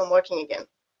code carries on working again.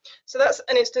 So that's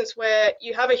an instance where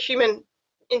you have a human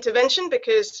intervention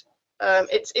because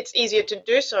it's easier to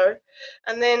do so.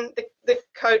 And then the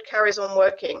code carries on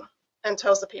working and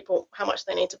tells the people how much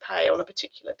they need to pay on a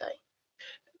particular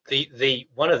day.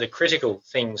 One of the critical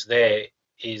things there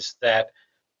is that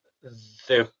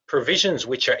the provisions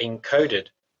which are encoded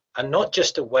are not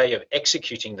just a way of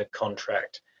executing the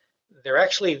contract. They're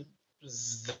actually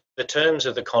the terms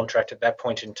of the contract at that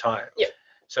point in time. Yep.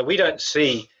 So we don't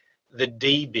see the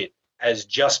D bit as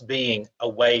just being a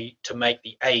way to make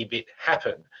the A bit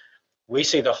happen. We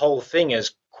see the whole thing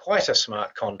as quite a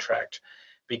smart contract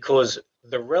because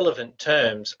the relevant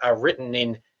terms are written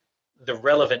in the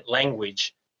relevant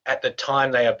language at the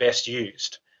time they are best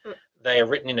used. they are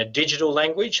written in a digital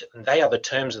language, and they are the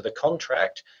terms of the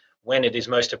contract when it is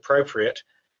most appropriate.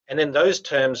 And then those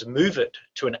terms move it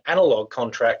to an analog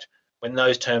contract when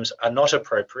those terms are not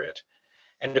appropriate.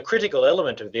 And the critical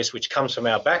element of this, which comes from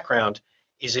our background,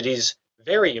 is it is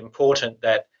very important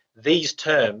that these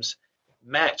terms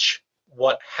match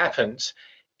what happens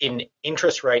in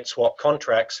interest rate swap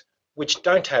contracts which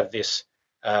don't have this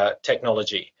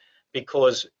technology,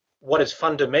 because what is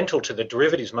fundamental to the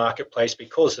derivatives marketplace,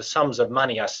 because the sums of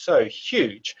money are so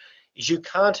huge, is you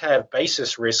can't have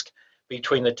basis risk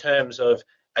between the terms of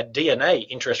a DNA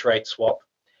interest rate swap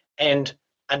and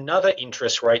another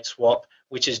interest rate swap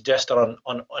which is just on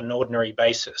an ordinary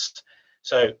basis.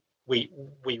 So we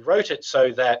wrote it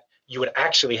so that you would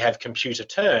actually have computer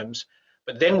terms,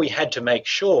 but then we had to make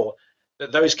sure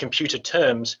that those computer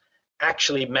terms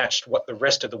actually matched what the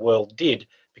rest of the world did,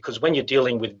 because when you're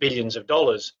dealing with billions of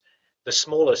dollars, the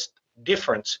smallest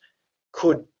difference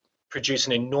could produce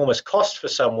an enormous cost for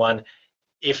someone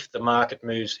if the market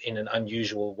moves in an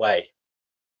unusual way.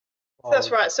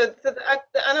 That's right. So the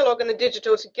analog and the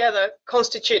digital together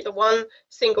constitute the one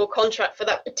single contract for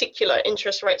that particular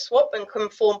interest rate swap and can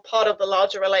form part of the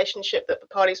larger relationship that the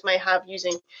parties may have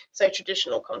using, say,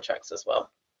 traditional contracts as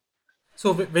well.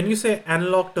 So when you say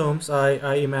analog terms,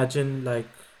 I imagine like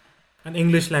an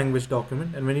English language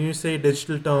document, and when you say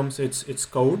digital terms, it's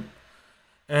code.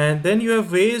 And then you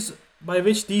have ways by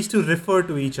which these two refer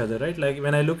to each other, right? Like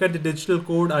when I look at the digital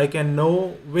code, I can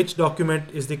know which document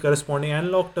is the corresponding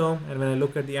analog term, and when I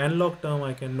look at the analog term,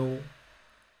 I can know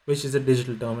which is the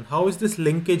digital term. And how is this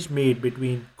linkage made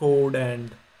between code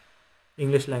and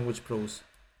English language prose?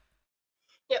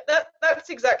 Yeah, that's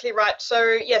exactly right. So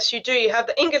yes, you do. You have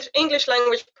the English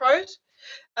language prose,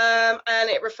 and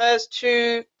it refers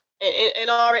to, in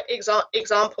our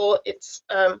example, it's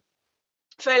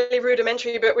fairly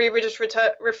rudimentary, but we would just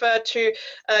refer to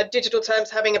digital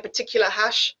terms having a particular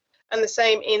hash, and the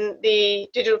same in the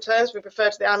digital terms. We refer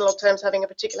to the analog terms having a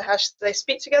particular hash. So they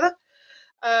speak together,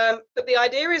 but the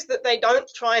idea is that they don't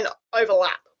try and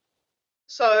overlap.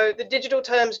 So the digital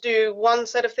terms do one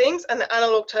set of things and the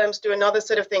analog terms do another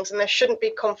set of things, and there shouldn't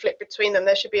be conflict between them.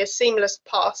 There should be a seamless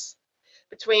pass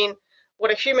between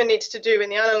what a human needs to do in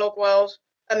the analog world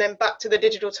and then back to the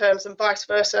digital terms, and vice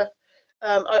versa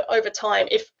over time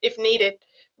if needed,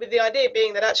 with the idea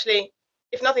being that actually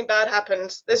if nothing bad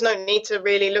happens, there's no need to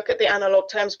really look at the analog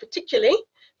terms particularly,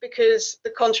 because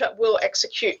the contract will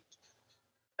execute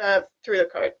through the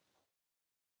code.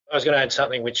 I was going to add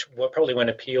something which probably won't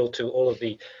appeal to all of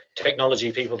the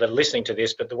technology people that are listening to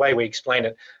this, but the way we explain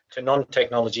it to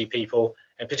non-technology people,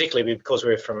 and particularly because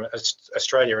we're from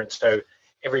Australia and so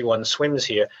everyone swims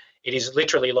here, it is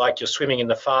literally like you're swimming in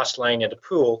the fast lane at a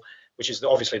pool, which is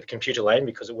obviously the computer lane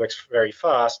because it works very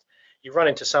fast. You run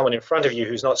into someone in front of you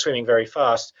who's not swimming very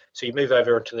fast, so you move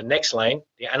over to the next lane,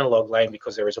 the analog lane,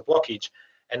 because there is a blockage,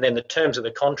 and then the terms of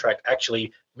the contract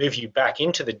actually move you back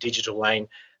into the digital lane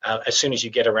as soon as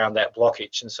you get around that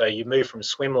blockage. And so you move from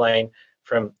swim lane,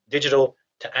 from digital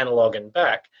to analog and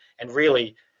back. And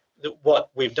really what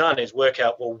we've done is work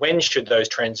out, well, when should those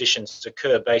transitions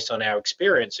occur based on our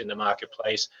experience in the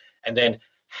marketplace, and then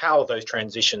how those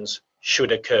transitions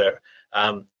should occur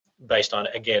based on,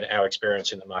 again, our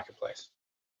experience in the marketplace.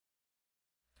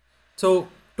 So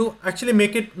to actually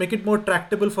make it more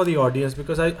tractable for the audience,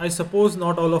 because I suppose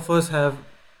not all of us have,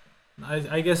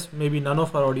 I guess maybe none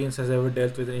of our audience has ever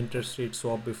dealt with an interest rate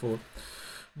swap before.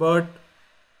 But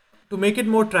to make it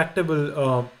more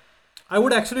tractable, I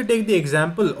would actually take the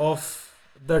example of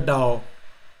the DAO,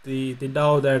 the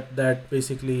DAO that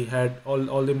basically had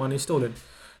all the money stolen.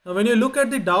 Now, when you look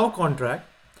at the DAO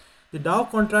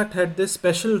contract had this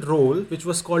special role which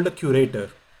was called a curator.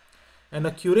 And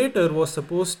a curator was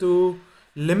supposed to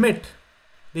limit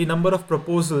the number of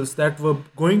proposals that were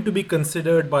going to be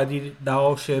considered by the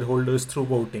DAO shareholders through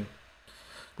voting.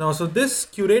 Now, so this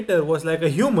curator was like a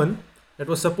human that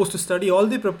was supposed to study all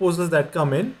the proposals that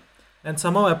come in and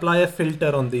somehow apply a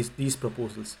filter on these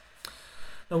proposals.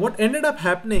 Now, what ended up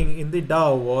happening in the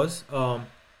DAO was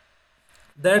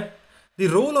that the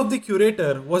role of the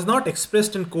curator was not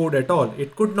expressed in code at all.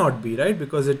 It could not be, right?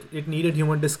 Because it needed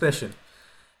human discretion.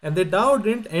 And the DAO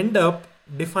didn't end up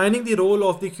defining the role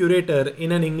of the curator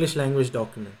in an English language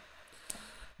document.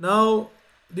 Now,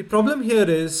 the problem here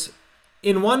is,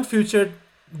 in one future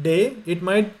day,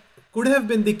 could have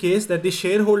been the case that the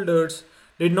shareholders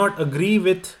did not agree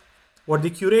with what the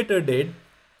curator did.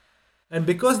 And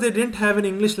because they didn't have an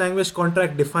English language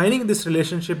contract defining this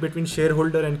relationship between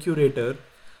shareholder and curator,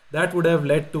 that would have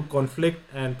led to conflict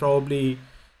and probably,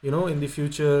 in the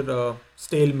future,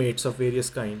 stalemates of various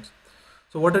kinds.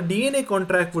 So what a DNA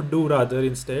contract would do rather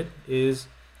instead is,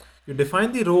 you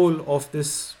define the role of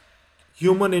this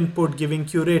human input giving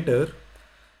curator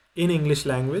in English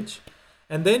language.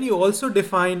 And then you also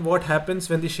define what happens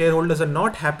when the shareholders are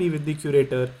not happy with the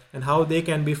curator and how they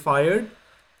can be fired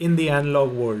in the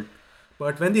analog world.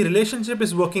 But when the relationship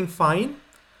is working fine,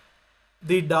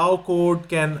 the DAO code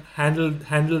can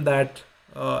handle that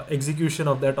execution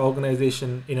of that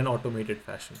organization in an automated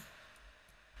fashion.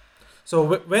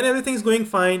 So when everything is going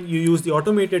fine, you use the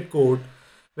automated code.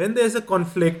 When there's a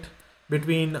conflict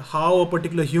between how a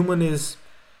particular human is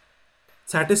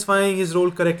satisfying his role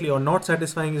correctly or not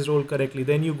satisfying his role correctly,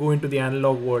 then you go into the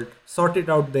analog world, sort it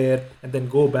out there, and then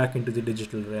go back into the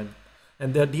digital realm.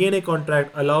 And the DNA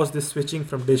contract allows this switching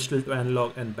from digital to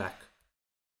analog and back.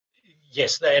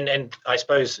 Yes, and I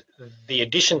suppose the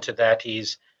addition to that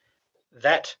is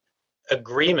that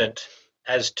agreement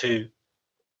as to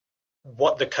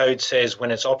what the code says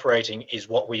when it's operating is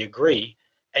what we agree,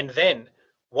 and then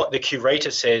what the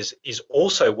curator says is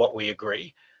also what we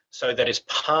agree, so that it's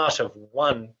part of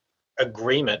one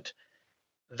agreement.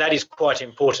 That is quite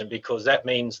important, because that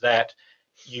means that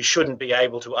you shouldn't be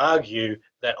able to argue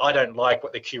that I don't like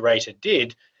what the curator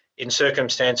did in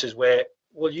circumstances where,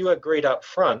 well, you agreed up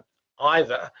front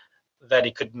either that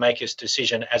it could make its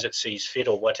decision as it sees fit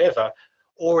or whatever,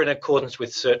 or in accordance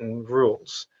with certain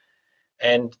rules.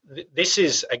 And this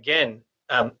is, again,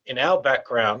 in our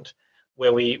background,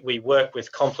 where we work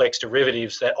with complex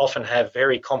derivatives that often have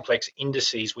very complex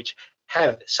indices which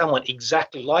have someone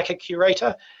exactly like a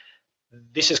curator,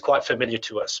 this is quite familiar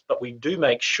to us. But we do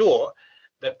make sure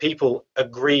that people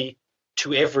agree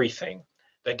to everything.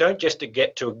 They don't just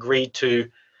get to agree to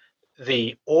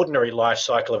the ordinary life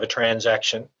cycle of a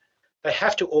transaction. They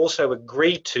have to also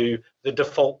agree to the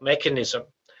default mechanism.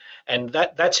 And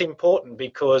that's important,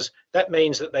 because that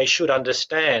means that they should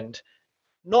understand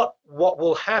not what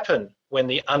will happen when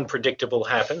the unpredictable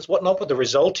happens, not what the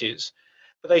result is,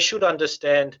 but they should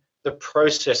understand the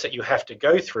process that you have to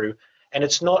go through. And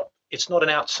it's not an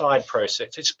outside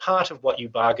process. It's part of what you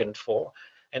bargained for.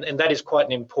 And that is quite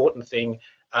an important thing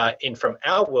from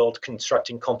our world,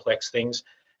 constructing complex things.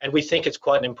 And we think it's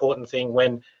quite an important thing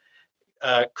when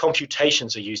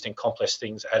computations are used in complex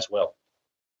things as well.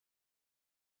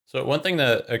 So one thing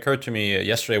that occurred to me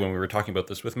yesterday when we were talking about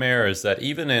this with Meher is that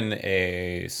even in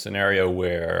a scenario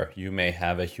where you may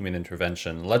have a human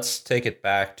intervention, let's take it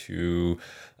back to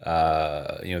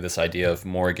this idea of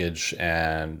mortgage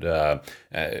and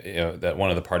that one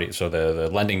of the parties, so the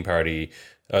lending party,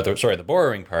 the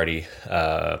borrowing party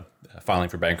filing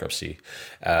for bankruptcy.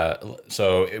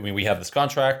 We have this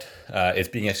contract, it's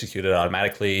being executed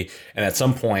automatically, and at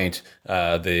some point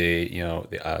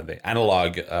the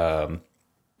analog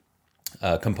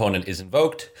component is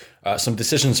invoked. Some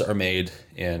decisions are made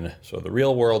in the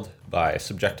real world by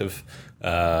subjective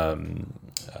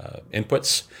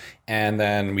inputs, and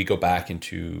then we go back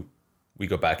into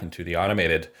the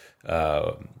automated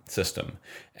system.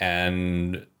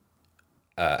 And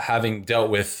having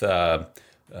dealt with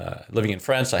living in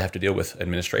France, I have to deal with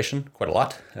administration quite a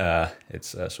lot. It's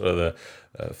sort of the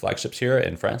flagships here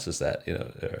in France is that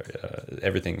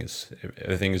everything is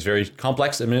very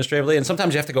complex administratively, and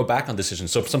sometimes you have to go back on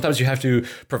decisions. So sometimes you have to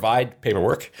provide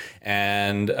paperwork,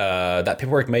 and that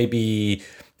paperwork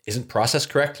isn't processed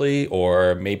correctly,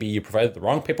 or maybe you provided the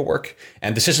wrong paperwork,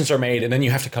 and decisions are made, and then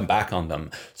you have to come back on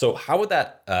them. So how would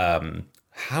that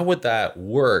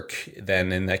work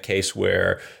then in that case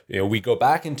where we go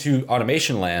back into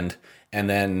automation land, and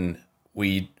then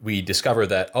we discover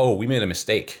that, oh, we made a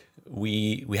mistake.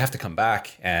 We have to come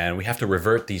back and we have to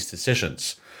revert these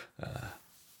decisions.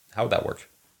 How would that work?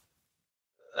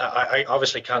 I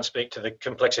obviously can't speak to the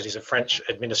complexities of French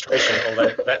administration,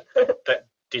 although that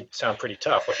did sound pretty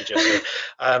tough, what you just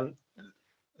said.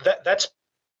 That's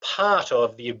part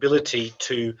of the ability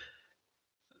to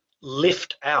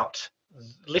lift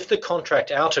the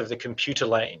contract out of the computer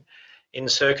lane in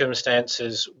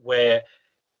circumstances where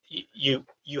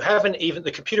you haven't even,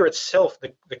 the computer itself,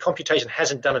 the computation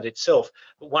hasn't done it itself,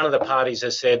 but one of the parties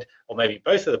has said, or maybe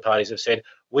both of the parties have said,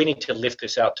 we need to lift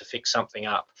this out to fix something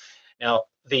up. Now,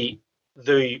 the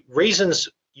reasons,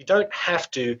 you don't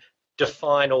have to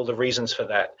define all the reasons for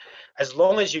that. As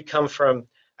long as you come from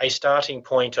a starting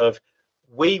point of,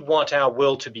 we want our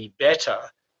world to be better,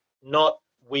 not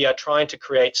we are trying to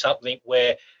create something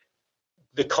where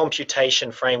the computation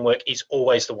framework is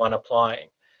always the one applying.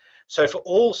 So for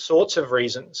all sorts of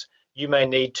reasons, you may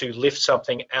need to lift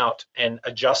something out and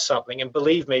adjust something. And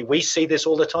believe me, we see this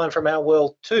all the time from our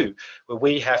world too, where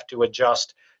we have to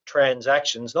adjust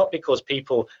transactions, not because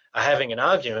people are having an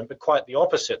argument, but quite the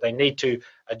opposite. They need to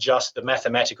adjust the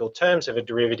mathematical terms of a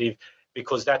derivative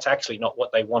because that's actually not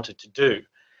what they wanted to do.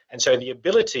 And so the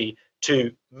ability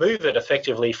to move it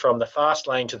effectively from the fast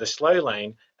lane to the slow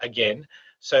lane again,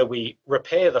 so we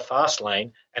repair the fast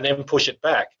lane and then push it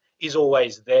back, is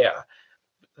always there.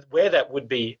 Where that would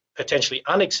be potentially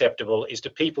unacceptable is to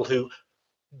people who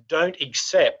don't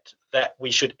accept that we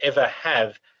should ever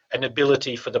have an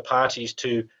ability for the parties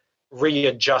to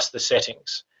readjust the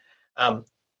settings.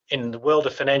 In the world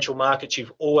of financial markets,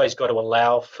 you've always got to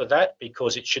allow for that,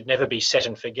 because it should never be set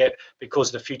and forget,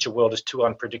 because the future world is too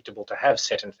unpredictable to have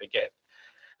set and forget.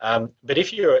 But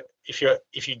if you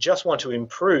just want to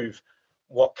improve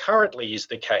what currently is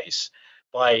the case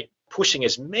by pushing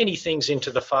as many things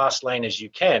into the fast lane as you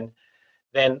can,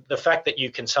 then the fact that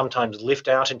you can sometimes lift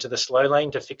out into the slow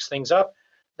lane to fix things up,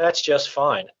 that's just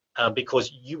fine.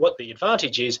 Because what the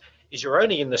advantage is you're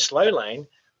only in the slow lane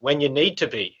when you need to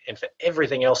be, and for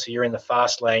everything else you're in the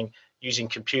fast lane using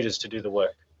computers to do the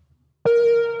work.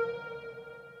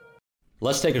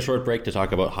 Let's take a short break to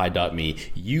talk about Hide.me.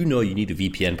 You know you need a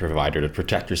VPN provider to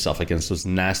protect yourself against those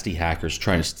nasty hackers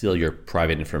trying to steal your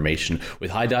private information. With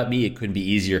Hide.me, it couldn't be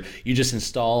easier. You just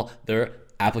install their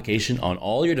application on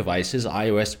all your devices,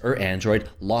 iOS or Android,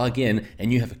 log in,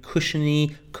 and you have a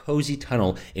cushiony, cozy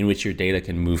tunnel in which your data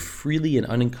can move freely and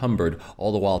unencumbered,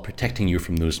 all the while protecting you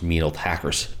from those mean old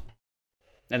hackers.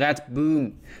 Now that's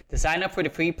boom. To sign up for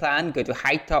the free plan, go to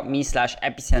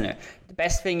hide.me/epicenter. The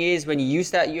best thing is when you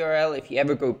use that URL, if you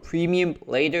ever go premium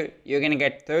later, you're going to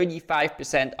get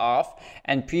 35% off,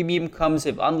 and premium comes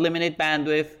with unlimited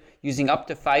bandwidth, using up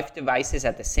to 5 devices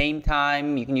at the same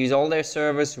time. You can use all their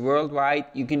servers worldwide.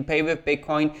 You can pay with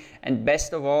Bitcoin. And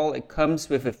best of all, it comes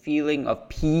with a feeling of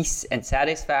peace and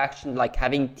satisfaction, like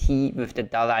having tea with the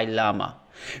Dalai Lama.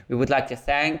 We would like to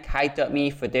thank Hide.me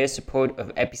for their support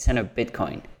of Epicenter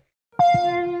Bitcoin.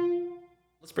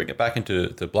 Let's bring it back into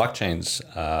the blockchains.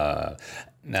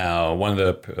 Now, one of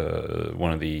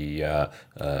the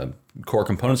core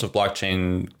components of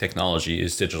blockchain technology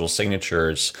is digital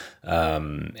signatures,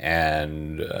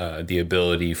 and the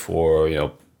ability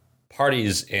for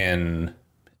parties in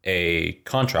a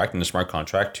contract, in a smart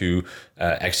contract, to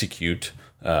execute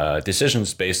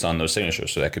decisions based on those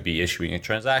signatures. So that could be issuing a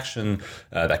transaction,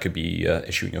 that could be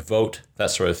issuing a vote, that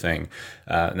sort of thing.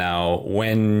 Now,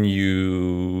 when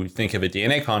you think of a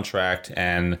DNA contract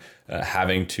and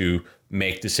having to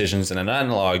make decisions in an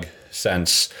analog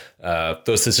sense,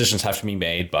 those decisions have to be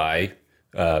made by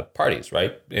parties,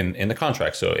 right, in the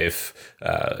contract. So if,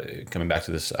 coming back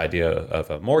to this idea of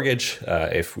a mortgage,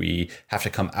 if we have to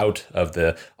come out of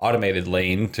the automated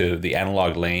lane to the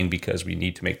analog lane because we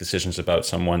need to make decisions about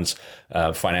someone's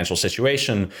financial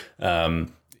situation,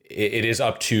 it is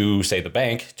up to, say, the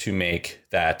bank to make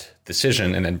that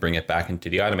decision and then bring it back into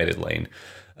the automated lane.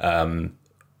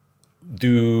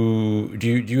 Do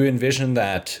you envision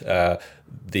that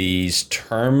these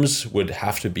terms would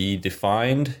have to be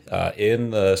defined in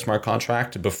the smart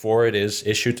contract before it is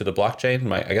issued to the blockchain?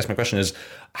 I guess my question is,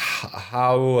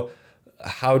 how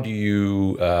do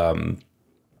you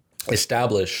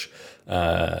establish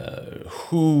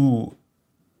who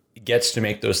gets to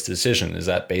make those decisions? Is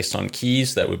that based on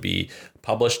keys that would be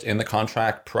published in the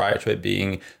contract prior to it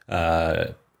being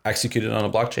executed on a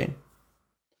blockchain?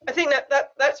 I think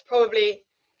that's probably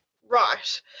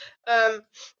right. I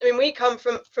mean, we come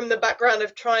from the background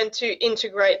of trying to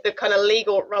integrate the kind of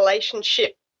legal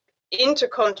relationship into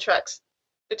contracts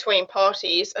between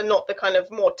parties, and not the kind of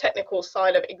more technical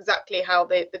side of exactly how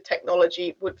the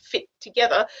technology would fit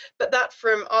together. But that,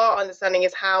 from our understanding,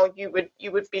 is how you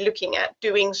would be looking at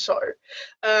doing so.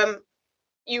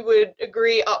 You would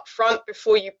agree up front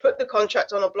before you put the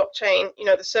contract on a blockchain,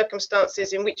 the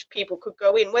circumstances in which people could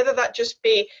go in, whether that just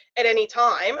be at any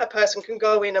time a person can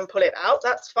go in and pull it out,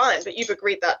 that's fine, but you've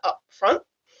agreed that up front.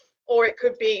 Or it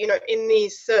could be, in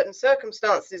these certain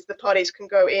circumstances, the parties can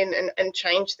go in and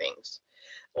change things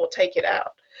or take it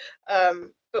out.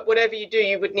 But whatever you do,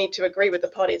 you would need to agree with the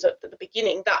parties at the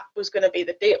beginning. That was going to be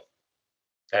the deal.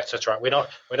 That's right.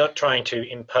 We're not trying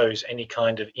to impose any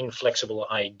kind of inflexible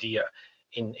idea.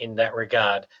 In that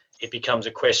regard, it becomes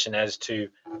a question as to,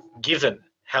 given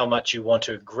how much you want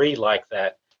to agree like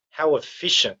that, how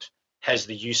efficient has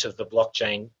the use of the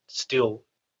blockchain still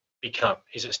become?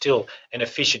 Is it still an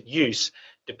efficient use,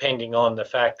 depending on the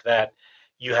fact that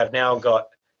you have now got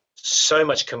so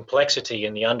much complexity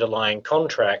in the underlying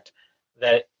contract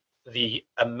that the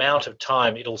amount of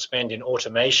time it'll spend in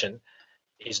automation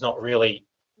is not really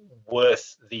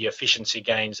worth the efficiency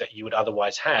gains that you would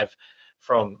otherwise have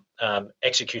from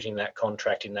executing that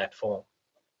contract in that form?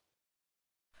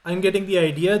 I'm getting the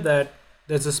idea that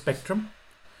there's a spectrum.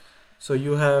 So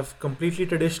you have completely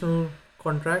traditional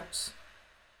contracts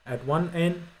at one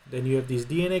end, then you have these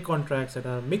DNA contracts that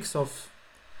are a mix of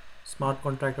smart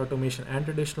contract automation and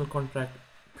traditional contract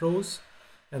pros,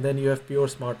 and then you have pure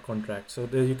smart contracts. So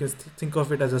there you can think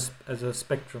of it as a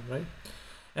spectrum, right?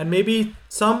 And maybe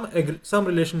some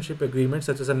relationship agreements,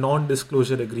 such as a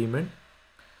non-disclosure agreement,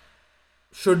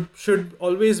 should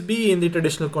always be in the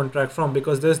traditional contract form,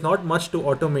 because there's not much to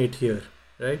automate here,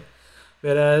 right?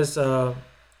 Whereas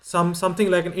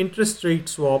something like an interest rate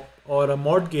swap or a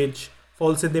mortgage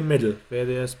falls in the middle, where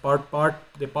there's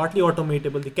they're partly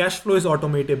automatable. The cash flow is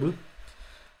automatable,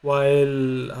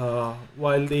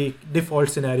 while the default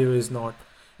scenario is not.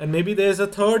 And maybe there's a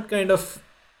third kind of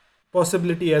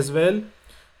possibility as well,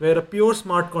 where a pure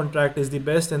smart contract is the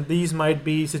best, and these might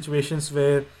be situations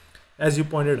where, as you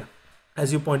pointed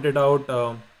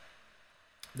out,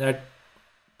 that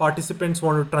participants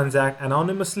want to transact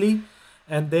anonymously,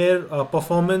 and their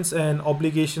performance and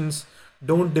obligations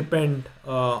don't depend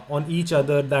on each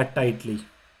other that tightly.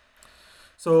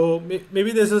 So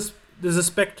maybe there's a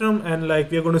spectrum, and like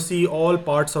we're going to see all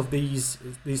parts of these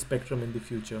spectrum in the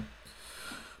future.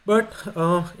 But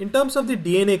in terms of the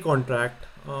DNA contract,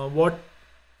 what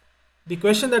the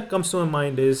question that comes to my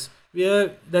mind is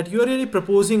that you're really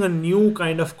proposing a new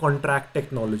kind of contract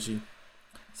technology,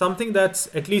 something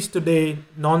that's at least today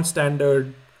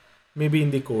non-standard, maybe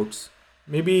in the courts.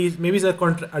 Maybe a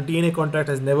DNA contract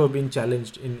has never been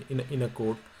challenged in a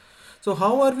court. So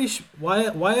how are we?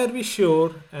 Why are we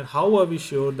sure, and how are we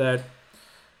sure that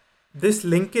this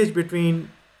linkage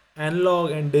between analog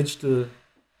and digital,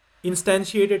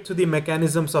 instantiated through the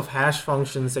mechanisms of hash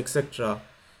functions, etc.,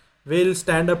 will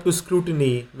stand up to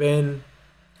scrutiny when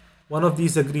one of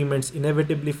these agreements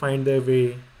inevitably find their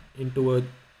way into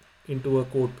a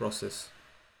court process?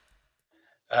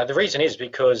 The reason is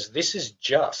because this is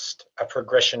just a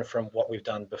progression from what we've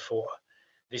done before.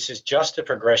 This is just a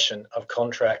progression of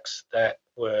contracts that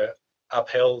were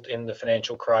upheld in the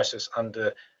financial crisis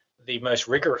under the most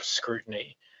rigorous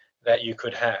scrutiny that you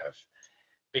could have,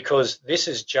 because this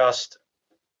is just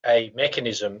a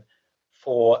mechanism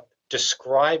for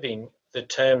describing the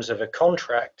terms of a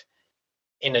contract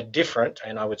in a different,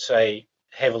 and I would say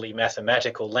heavily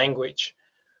mathematical language.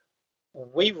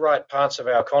 We write parts of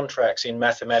our contracts in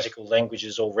mathematical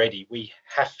languages already. We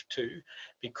have to,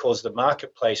 because the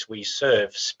marketplace we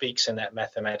serve speaks in that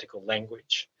mathematical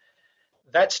language.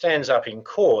 That stands up in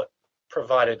court,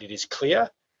 provided it is clear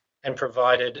and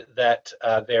provided that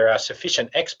there are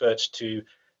sufficient experts to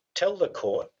tell the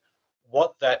court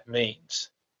what that means.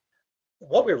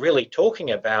 What we're really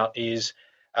talking about is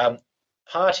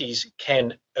parties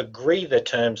can agree the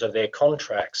terms of their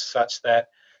contracts such that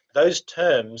those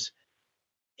terms,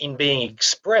 in being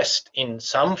expressed in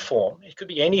some form, it could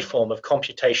be any form of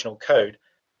computational code,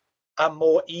 are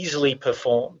more easily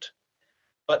performed.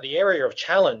 But the area of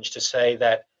challenge to say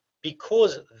that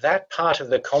because that part of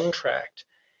the contract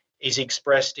is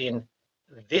expressed in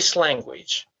this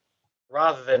language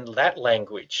rather than that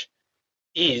language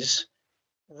is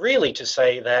really to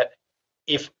say that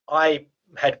if I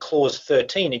had clause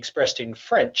 13 expressed in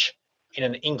French in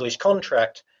an English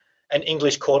contract, an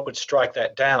English court would strike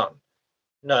that down.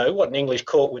 No, what an English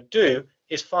court would do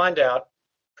is find out,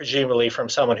 presumably from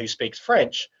someone who speaks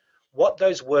French, what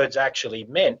those words actually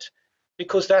meant,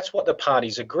 because that's what the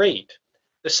parties agreed.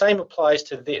 The same applies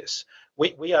to this.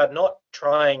 We are not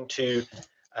trying to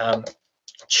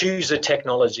choose a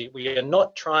technology. We are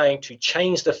not trying to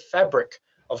change the fabric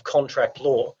of contract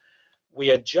law. We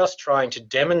are just trying to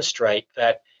demonstrate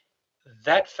that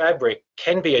that fabric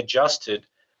can be adjusted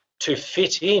to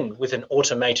fit in with an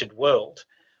automated world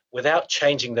without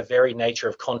changing the very nature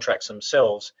of contracts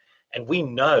themselves. And we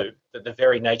know that the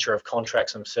very nature of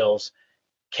contracts themselves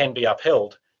can be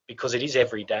upheld because it is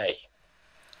every day.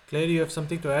 Claire, you have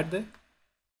something to add there?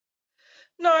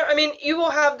 No, I mean, you will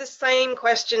have the same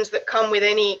questions that come with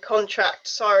any contract.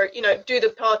 So, do the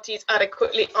parties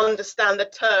adequately understand the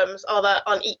terms? Are there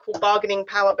unequal bargaining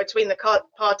power between the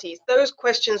parties? Those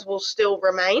questions will still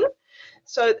remain.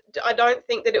 So I don't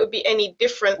think that it would be any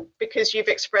different because you've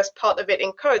expressed part of it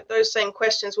in code. Those same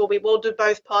questions will be, well, do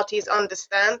both parties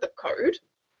understand the code?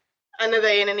 And are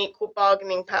they in an equal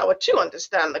bargaining power to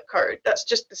understand the code? That's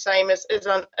just the same as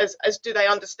do they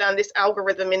understand this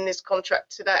algorithm in this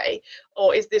contract today?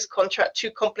 Or is this contract too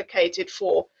complicated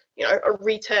for, a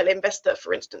retail investor,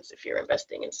 for instance, if you're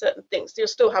investing in certain things? You'll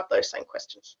still have those same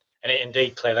questions. And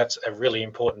indeed, Claire, that's a really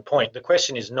important point. The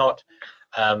question is not,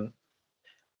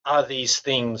 are these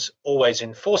things always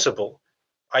enforceable?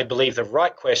 I believe the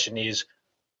right question is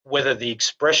whether the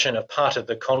expression of part of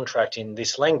the contract in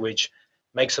this language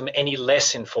makes them any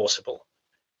less enforceable,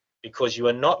 because you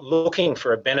are not looking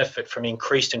for a benefit from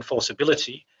increased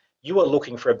enforceability. You are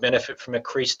looking for a benefit from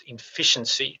increased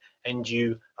efficiency, and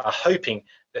you are hoping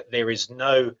that there is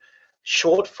no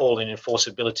shortfall in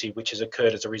enforceability which has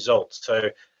occurred as a result. So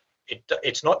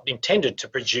it's not intended to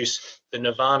produce the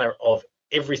nirvana of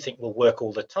everything will work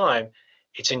all the time.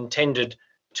 It's intended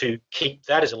to keep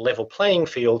that as a level playing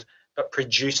field, but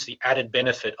produce the added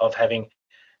benefit of having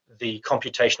the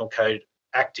computational code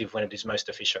active when it is most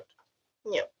efficient.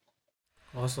 Yeah.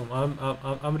 Awesome.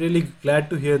 I'm really glad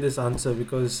to hear this answer,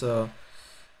 because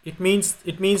it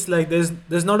means like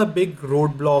there's not a big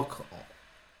roadblock,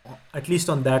 at least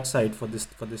on that side, for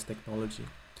this technology.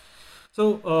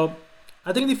 So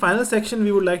I think the final section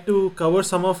we would like to cover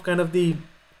some of kind of the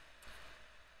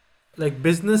like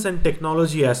business and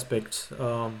technology aspects.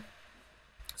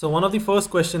 So one of the first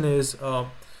question is,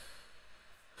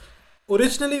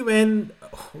 originally when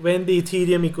the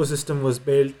Ethereum ecosystem was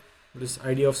built, this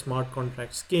idea of smart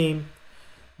contracts came,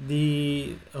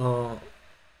 the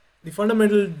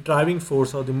fundamental driving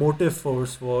force or the motive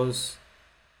force was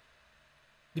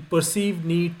the perceived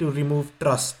need to remove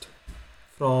trust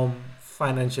from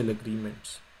financial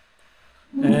agreements.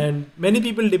 And many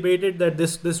people debated that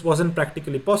this wasn't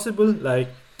practically possible. Like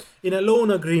in a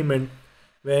loan agreement,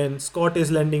 when Scott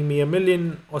is lending me $1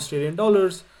 million Australian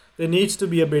dollars, there needs to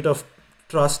be a bit of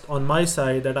trust on my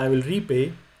side that I will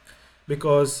repay.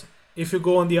 Because if you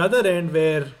go on the other end,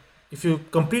 where if you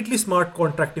completely smart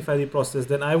contractify the process,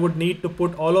 then I would need to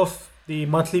put all of the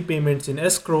monthly payments in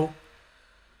escrow,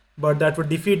 but that would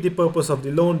defeat the purpose of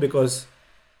the loan, because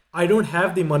I don't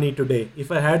have the money today.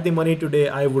 If I had the money today,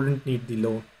 I wouldn't need the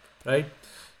loan, right?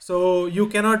 So you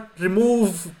cannot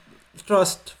remove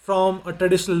trust from a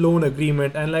traditional loan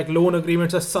agreement, and like loan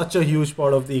agreements are such a huge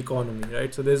part of the economy,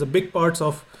 right? So there's a big parts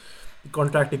of the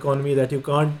contract economy that you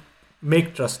can't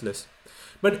make trustless.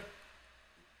 But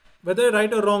whether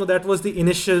right or wrong, that was the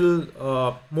initial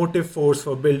motive force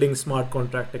for building smart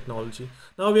contract technology.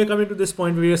 Now we are coming to this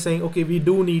point where we are saying, okay, we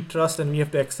do need trust and we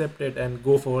have to accept it and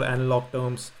go for analog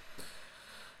terms.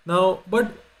 Now,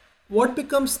 but what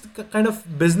becomes the kind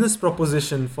of business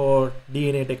proposition for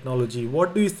DNA technology?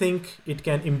 What do you think it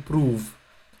can improve?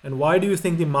 And why do you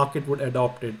think the market would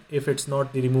adopt it if it's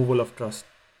not the removal of trust?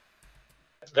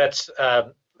 That's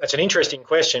an interesting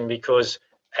question, because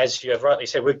as you have rightly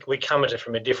said, we come at it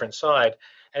from a different side,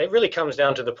 and it really comes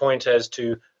down to the point as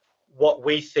to what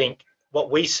we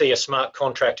see a smart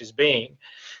contract as being.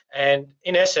 And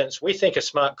in essence, we think a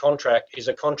smart contract is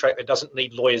a contract that doesn't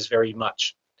need lawyers very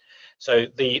much. So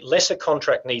the less a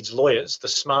contract needs lawyers, the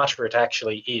smarter it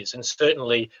actually is, and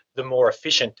certainly the more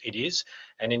efficient it is.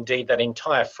 And indeed, that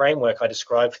entire framework I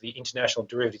described for the international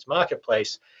derivatives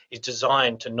marketplace is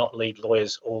designed to not need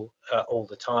lawyers all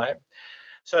the time.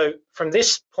 So from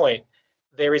this point,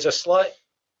 there is a slight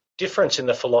difference in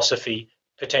the philosophy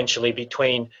potentially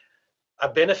between a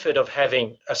benefit of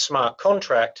having a smart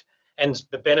contract and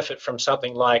the benefit from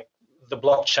something like the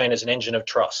blockchain as an engine of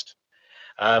trust.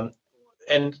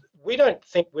 And we don't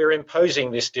think we're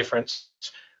imposing this difference.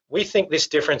 We think this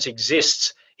difference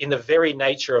exists in the very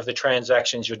nature of the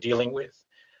transactions you're dealing with.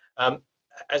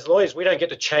 As lawyers, we don't get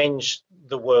to change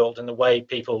the world and the way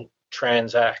people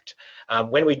transact.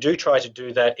 When we do try to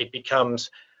do that, it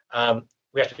becomes,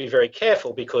 we have to be very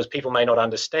careful, because people may not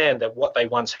understand that what they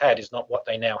once had is not what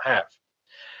they now have.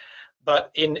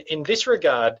 But in this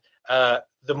regard,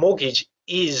 the mortgage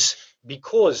is,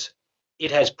 because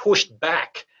it has pushed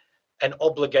back an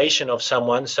obligation of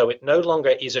someone, so it no longer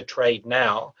is a trade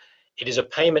now, it is a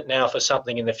payment now for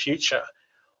something in the future,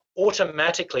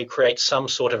 automatically creates some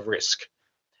sort of risk.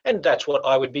 And that's what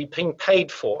I would be being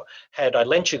paid for. Had I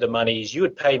lent you the money, you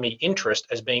would pay me interest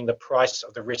as being the price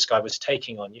of the risk I was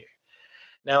taking on you.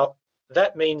 Now,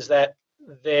 that means that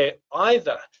there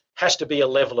either has to be a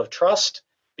level of trust,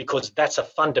 because that's a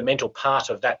fundamental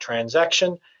part of that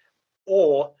transaction,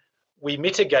 or we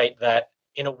mitigate that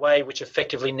in a way which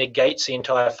effectively negates the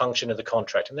entire function of the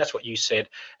contract. And that's what you said.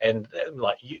 And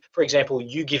like you, for example,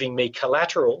 you giving me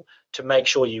collateral to make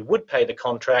sure you would pay the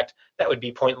contract, that would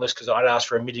be pointless, because I'd ask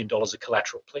for $1 million of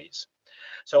collateral, please.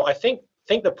 So I think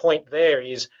the point there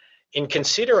is, in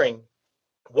considering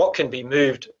what can be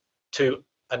moved to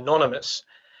anonymous,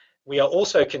 we are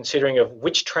also considering of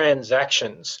which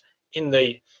transactions in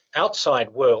the outside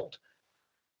world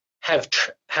have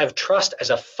trust as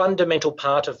a fundamental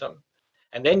part of them.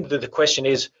 And then the question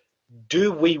is,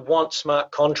 do we want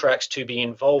smart contracts to be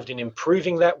involved in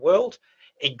improving that world,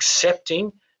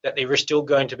 accepting that there is still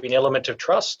going to be an element of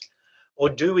trust? Or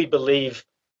do we believe,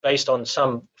 based on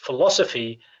some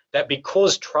philosophy, that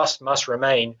because trust must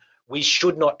remain, we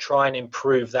should not try and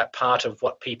improve that part of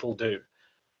what people do?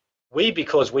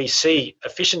 Because we see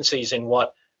efficiencies in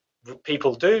what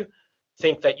people do,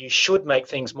 think that you should make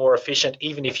things more efficient,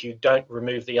 even if you don't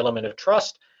remove the element of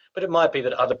trust. but it might be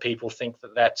that other people think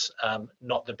that that's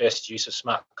not the best use of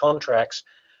smart contracts.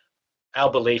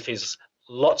 Our belief is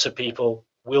lots of people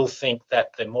will think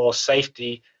that the more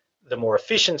safety, the more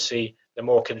efficiency, the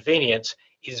more convenience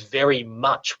is very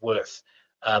much worth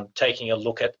taking a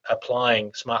look at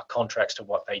applying smart contracts to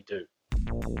what they do.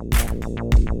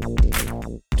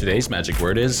 Today's magic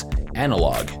word is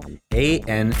analog.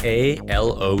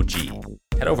 A-N-A-L-O-G.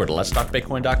 Head over to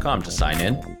letstalkbitcoin.com to sign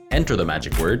in, enter the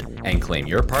magic word, and claim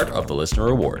your part of the listener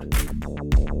reward.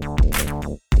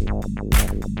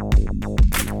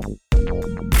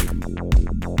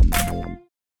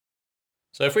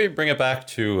 So if we bring it back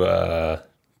to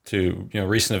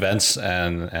recent events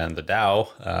and the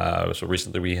DAO. So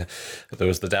recently there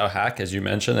was the DAO hack, as you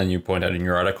mentioned, and you point out in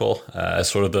your article as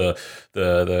sort of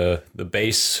the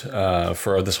base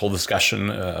for this whole discussion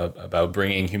about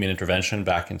bringing human intervention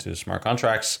back into smart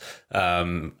contracts.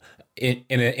 In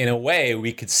a way,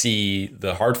 we could see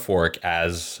the hard fork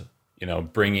as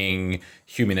bringing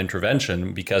human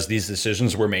intervention, because these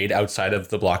decisions were made outside of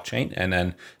the blockchain, and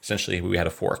then essentially we had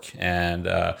a fork, and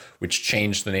which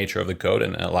changed the nature of the code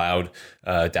and allowed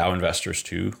DAO investors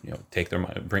to take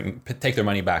their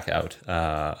money back out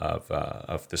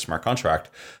of the smart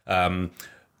contract. Can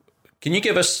you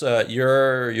give us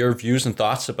your views and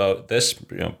thoughts about this?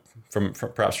 From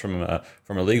perhaps from a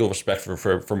legal perspective,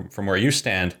 from where you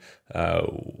stand,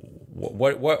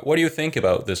 what do you think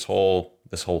about this whole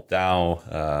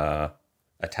DAO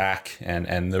attack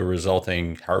and the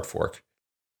resulting hard fork?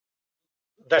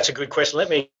 That's a good question. Let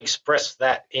me express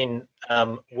that in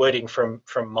wording from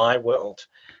my world.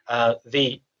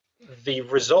 The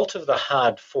result of the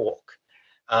hard fork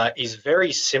is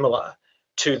very similar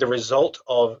to the result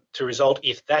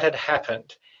if that had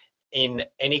happened in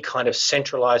any kind of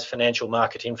centralized financial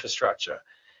market infrastructure.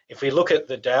 If we look at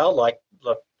the DAO, like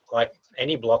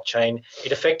any blockchain,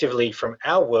 it effectively, from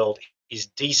our world, is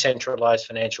decentralized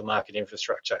financial market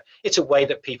infrastructure. It's a way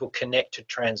that people connect to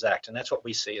transact, and that's what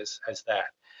we see as that.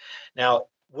 Now,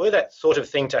 were that sort of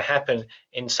thing to happen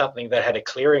in something that had a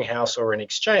clearinghouse or an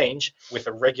exchange with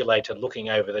a regulator looking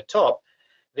over the top,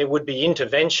 there would be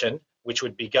intervention, which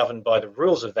would be governed by the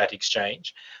rules of that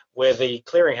exchange, where the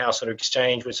clearinghouse or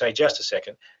exchange would say, just a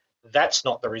second, that's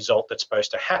not the result that's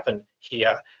supposed to happen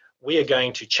here. We are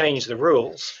going to change the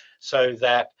rules so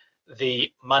that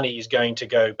the money is going to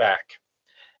go back.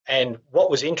 And what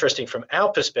was interesting from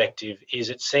our perspective is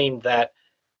it seemed that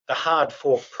the hard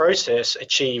fork process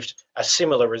achieved a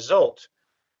similar result,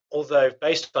 although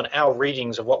based on our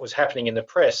readings of what was happening in the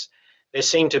press, there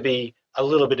seemed to be a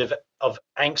little bit of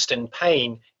angst and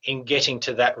pain in getting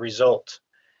to that result.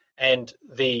 And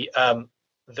the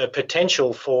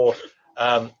potential for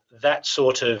that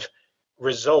sort of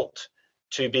result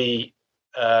to be,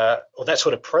 or that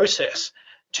sort of process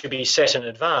to be set in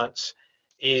advance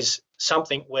is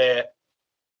something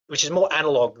which is more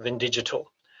analog than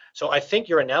digital. So I think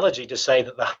your analogy to say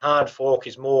that the hard fork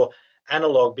is more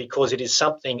analog because it is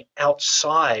something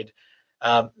outside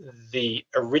the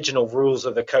original rules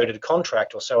of the coded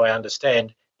contract, or so I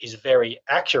understand, is very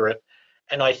accurate.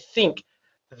 And I think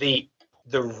the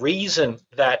reason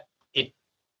that it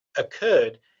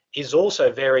occurred is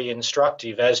also very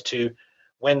instructive as to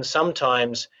when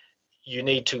sometimes you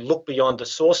need to look beyond the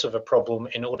source of a problem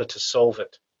in order to solve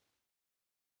it.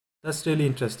 That's really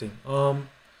interesting.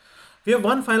 We have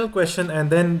one final question,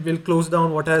 and then we'll close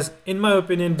down what has, in my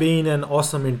opinion, been an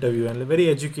awesome interview and a very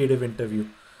educative interview.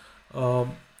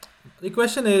 The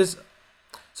question is,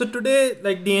 so today,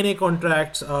 like DNA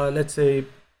contracts are, let's say,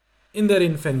 in their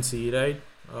infancy, right?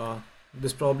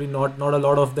 There's probably not a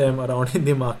lot of them around in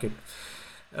the market.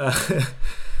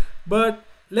 But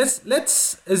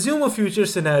let's assume a future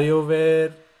scenario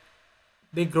where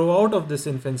they grow out of this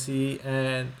infancy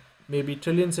and maybe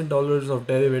trillions in dollars of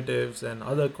derivatives and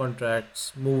other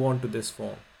contracts move on to this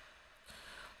form.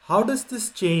 How does this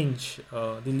change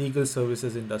the legal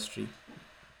services industry?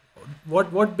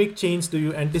 What big change do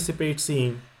you anticipate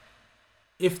seeing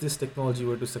if this technology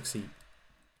were to succeed?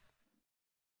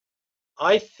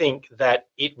 I think that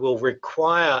it will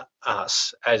require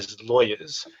us as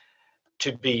lawyers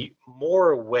to be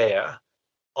more aware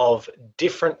of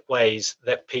different ways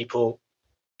that people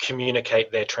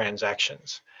communicate their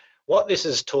transactions. What this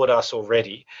has taught us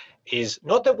already is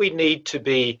not that we need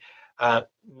to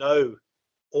know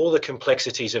all the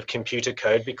complexities of computer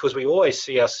code, because we always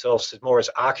see ourselves as more as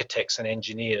architects and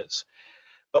engineers,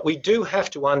 but we do have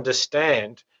to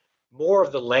understand more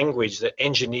of the language that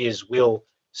engineers will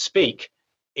speak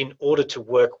in order to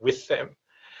work with them.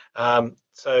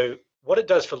 So what it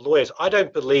does for lawyers, I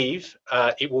don't believe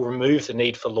it will remove the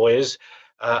need for lawyers,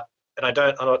 and I'm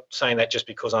not saying that just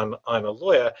because I'm a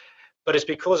lawyer, but it's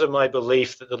because of my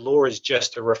belief that the law is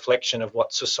just a reflection of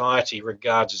what society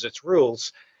regards as its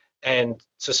rules, and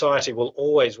society will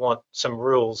always want some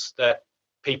rules that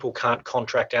people can't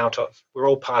contract out of. We're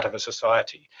all part of a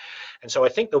society. And so I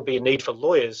think there'll be a need for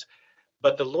lawyers,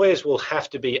 but the lawyers will have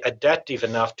to be adaptive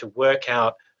enough to work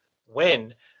out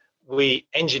when we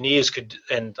engineers could,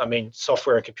 and I mean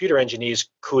software and computer engineers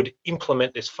could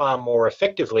implement this far more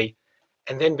effectively,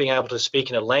 and then being able to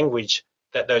speak in a language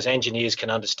that those engineers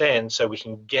can understand so we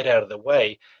can get out of the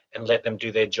way and let them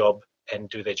do their job and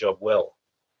do their job well.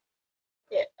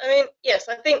 Yeah, I mean, yes,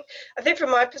 I think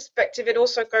from my perspective, it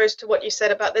also goes to what you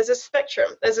said about there's a spectrum.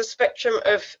 There's a spectrum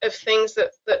of things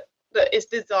that is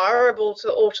desirable to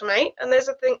automate, and there's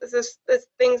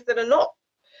things that are not,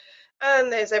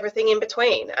 and there's everything in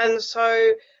between. And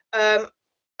so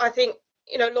I think,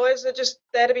 lawyers are just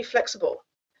there to be flexible.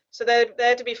 So they're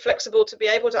there to be flexible, to be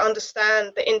able to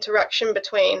understand the interaction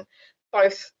between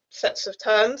both sets of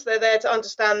terms. They're there to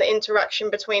understand the interaction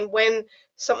between when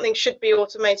something should be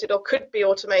automated or could be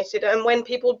automated and when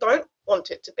people don't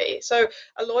want it to be. So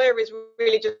a lawyer is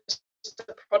really just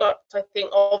a product, I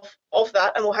think, of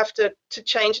that, and will have to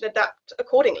change and adapt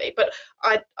accordingly. But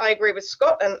I agree with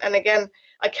Scott, and again,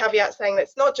 I caveat saying that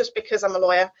it's not just because I'm a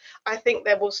lawyer. I think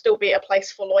there will still be a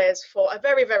place for lawyers for a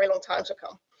very, very long time to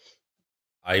come.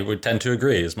 I would tend to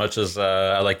agree. As much as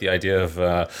I like the idea of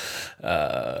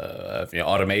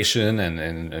automation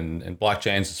and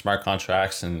blockchains and smart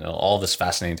contracts and all this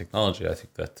fascinating technology, I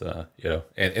think that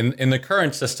in the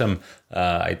current system,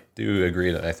 I do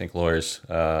agree that I think lawyers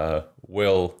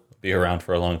will be around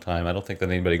for a long time. I don't think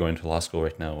that anybody going to law school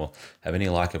right now will have any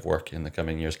lack of work in the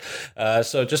coming years.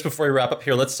 So just before we wrap up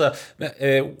here, let's.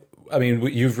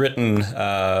 You've written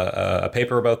a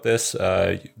paper about this,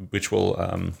 which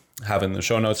we'll have in the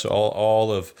show notes.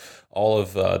 All of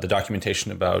the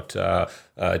documentation about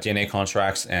DNA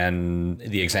contracts and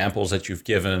the examples that you've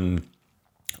given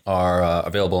are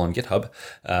available on GitHub.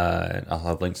 And I'll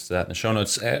have links to that in the show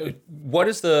notes. What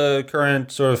is the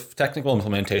current sort of technical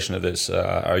implementation of this?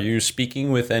 Are you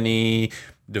speaking with any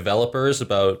developers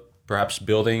about perhaps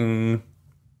building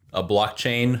a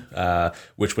blockchain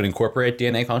which would incorporate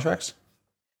DNA contracts?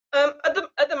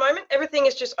 At the moment, everything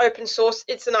is just open source.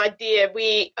 It's an idea.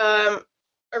 We are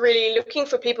really looking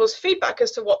for people's feedback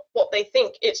as to what they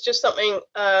think. It's just something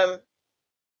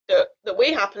that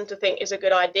we happen to think is a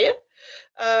good idea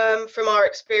from our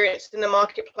experience in the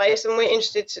marketplace, and we're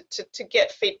interested to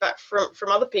get feedback from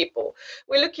other people.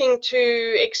 We're looking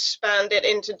to expand it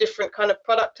into different kind of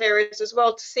product areas as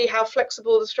well, to see how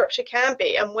flexible the structure can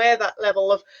be and where that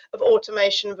level of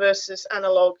automation versus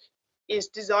analog is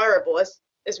desirable.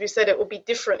 As we said, it will be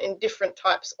different in different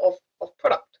types of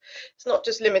product. It's not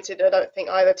just limited, I don't think,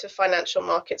 either to financial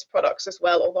markets products as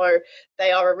well, although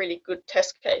they are a really good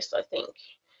test case, I think.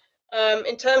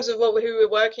 In terms of who we're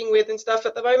working with and stuff,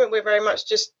 at the moment, we're very much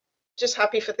just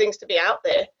happy for things to be out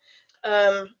there.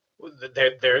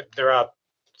 There are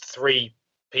 3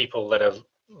 people that are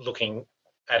looking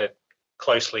at it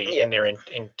closely in their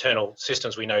internal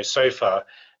systems we know so far,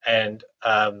 and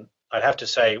I'd have to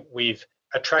say we've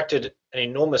attracted an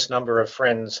enormous number of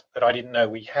friends that I didn't know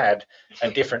we had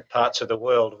in different parts of the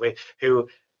world, who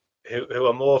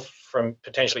are more from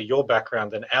potentially your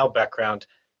background than our background,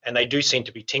 and they do seem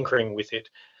to be tinkering with it.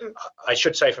 I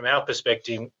should say, from our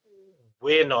perspective,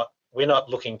 we're not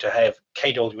looking to have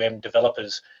KWM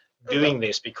developers doing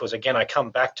this, because again, I come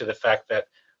back to the fact that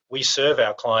we serve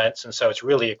our clients, and so it's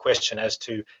really a question as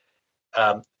to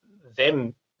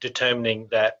them determining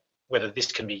that whether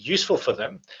this can be useful for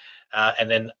them, and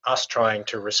then us trying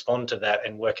to respond to that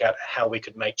and work out how we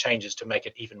could make changes to make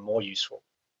it even more useful.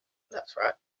 That's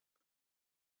right.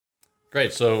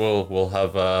 Great. So we'll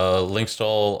have links to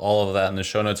all of that in the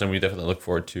show notes, and we definitely look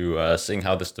forward to seeing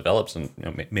how this develops, and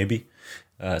maybe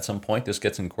at some point this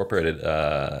gets incorporated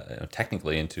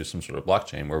technically into some sort of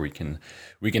blockchain where we can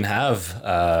have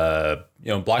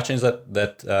blockchains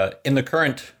that in the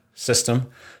current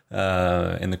system,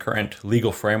 in the current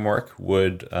legal framework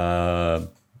would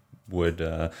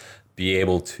be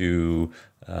able to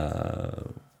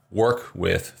work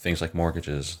with things like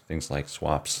mortgages, things like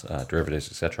swaps,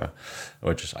 derivatives, etc.,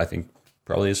 which I think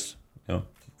probably is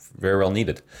very well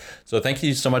needed. So thank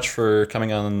you so much for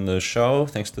coming on the show.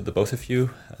 Thanks to the both of you.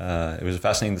 It was a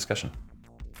fascinating discussion.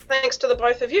 Thanks to the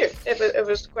both of you. It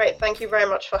was great. Thank you very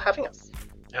much for having us.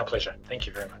 Our pleasure. Thank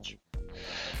you very much.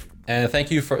 And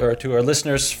thank you to our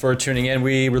listeners for tuning in.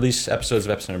 We release episodes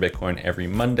of Epicenter Bitcoin every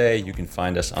Monday. You can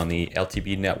find us on the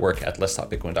LTB network at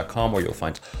letstalkbitcoin.com, where you'll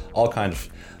find all kinds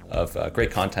of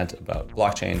great content about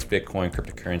blockchains, Bitcoin,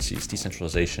 cryptocurrencies,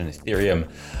 decentralization, Ethereum,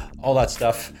 all that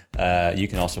stuff. You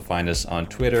can also find us on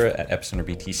Twitter at Epicenter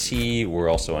BTC. We're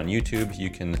also on YouTube. You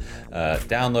can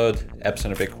download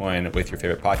Epicenter Bitcoin with your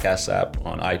favorite podcast app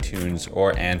on iTunes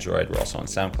or Android. We're also on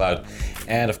SoundCloud.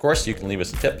 And of course, you can leave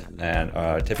us a tip, and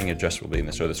our tipping address will be in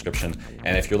the show description.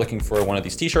 And if you're looking for one of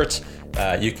these t-shirts,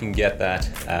 you can get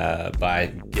that by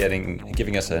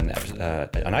giving us an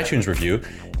iTunes review,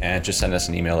 and just send us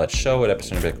an email at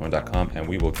show@epicenterbitcoin.com, and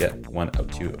we will get one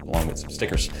out to you along with some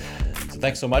stickers. So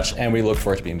thanks so much, and we look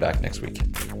forward to being back next week.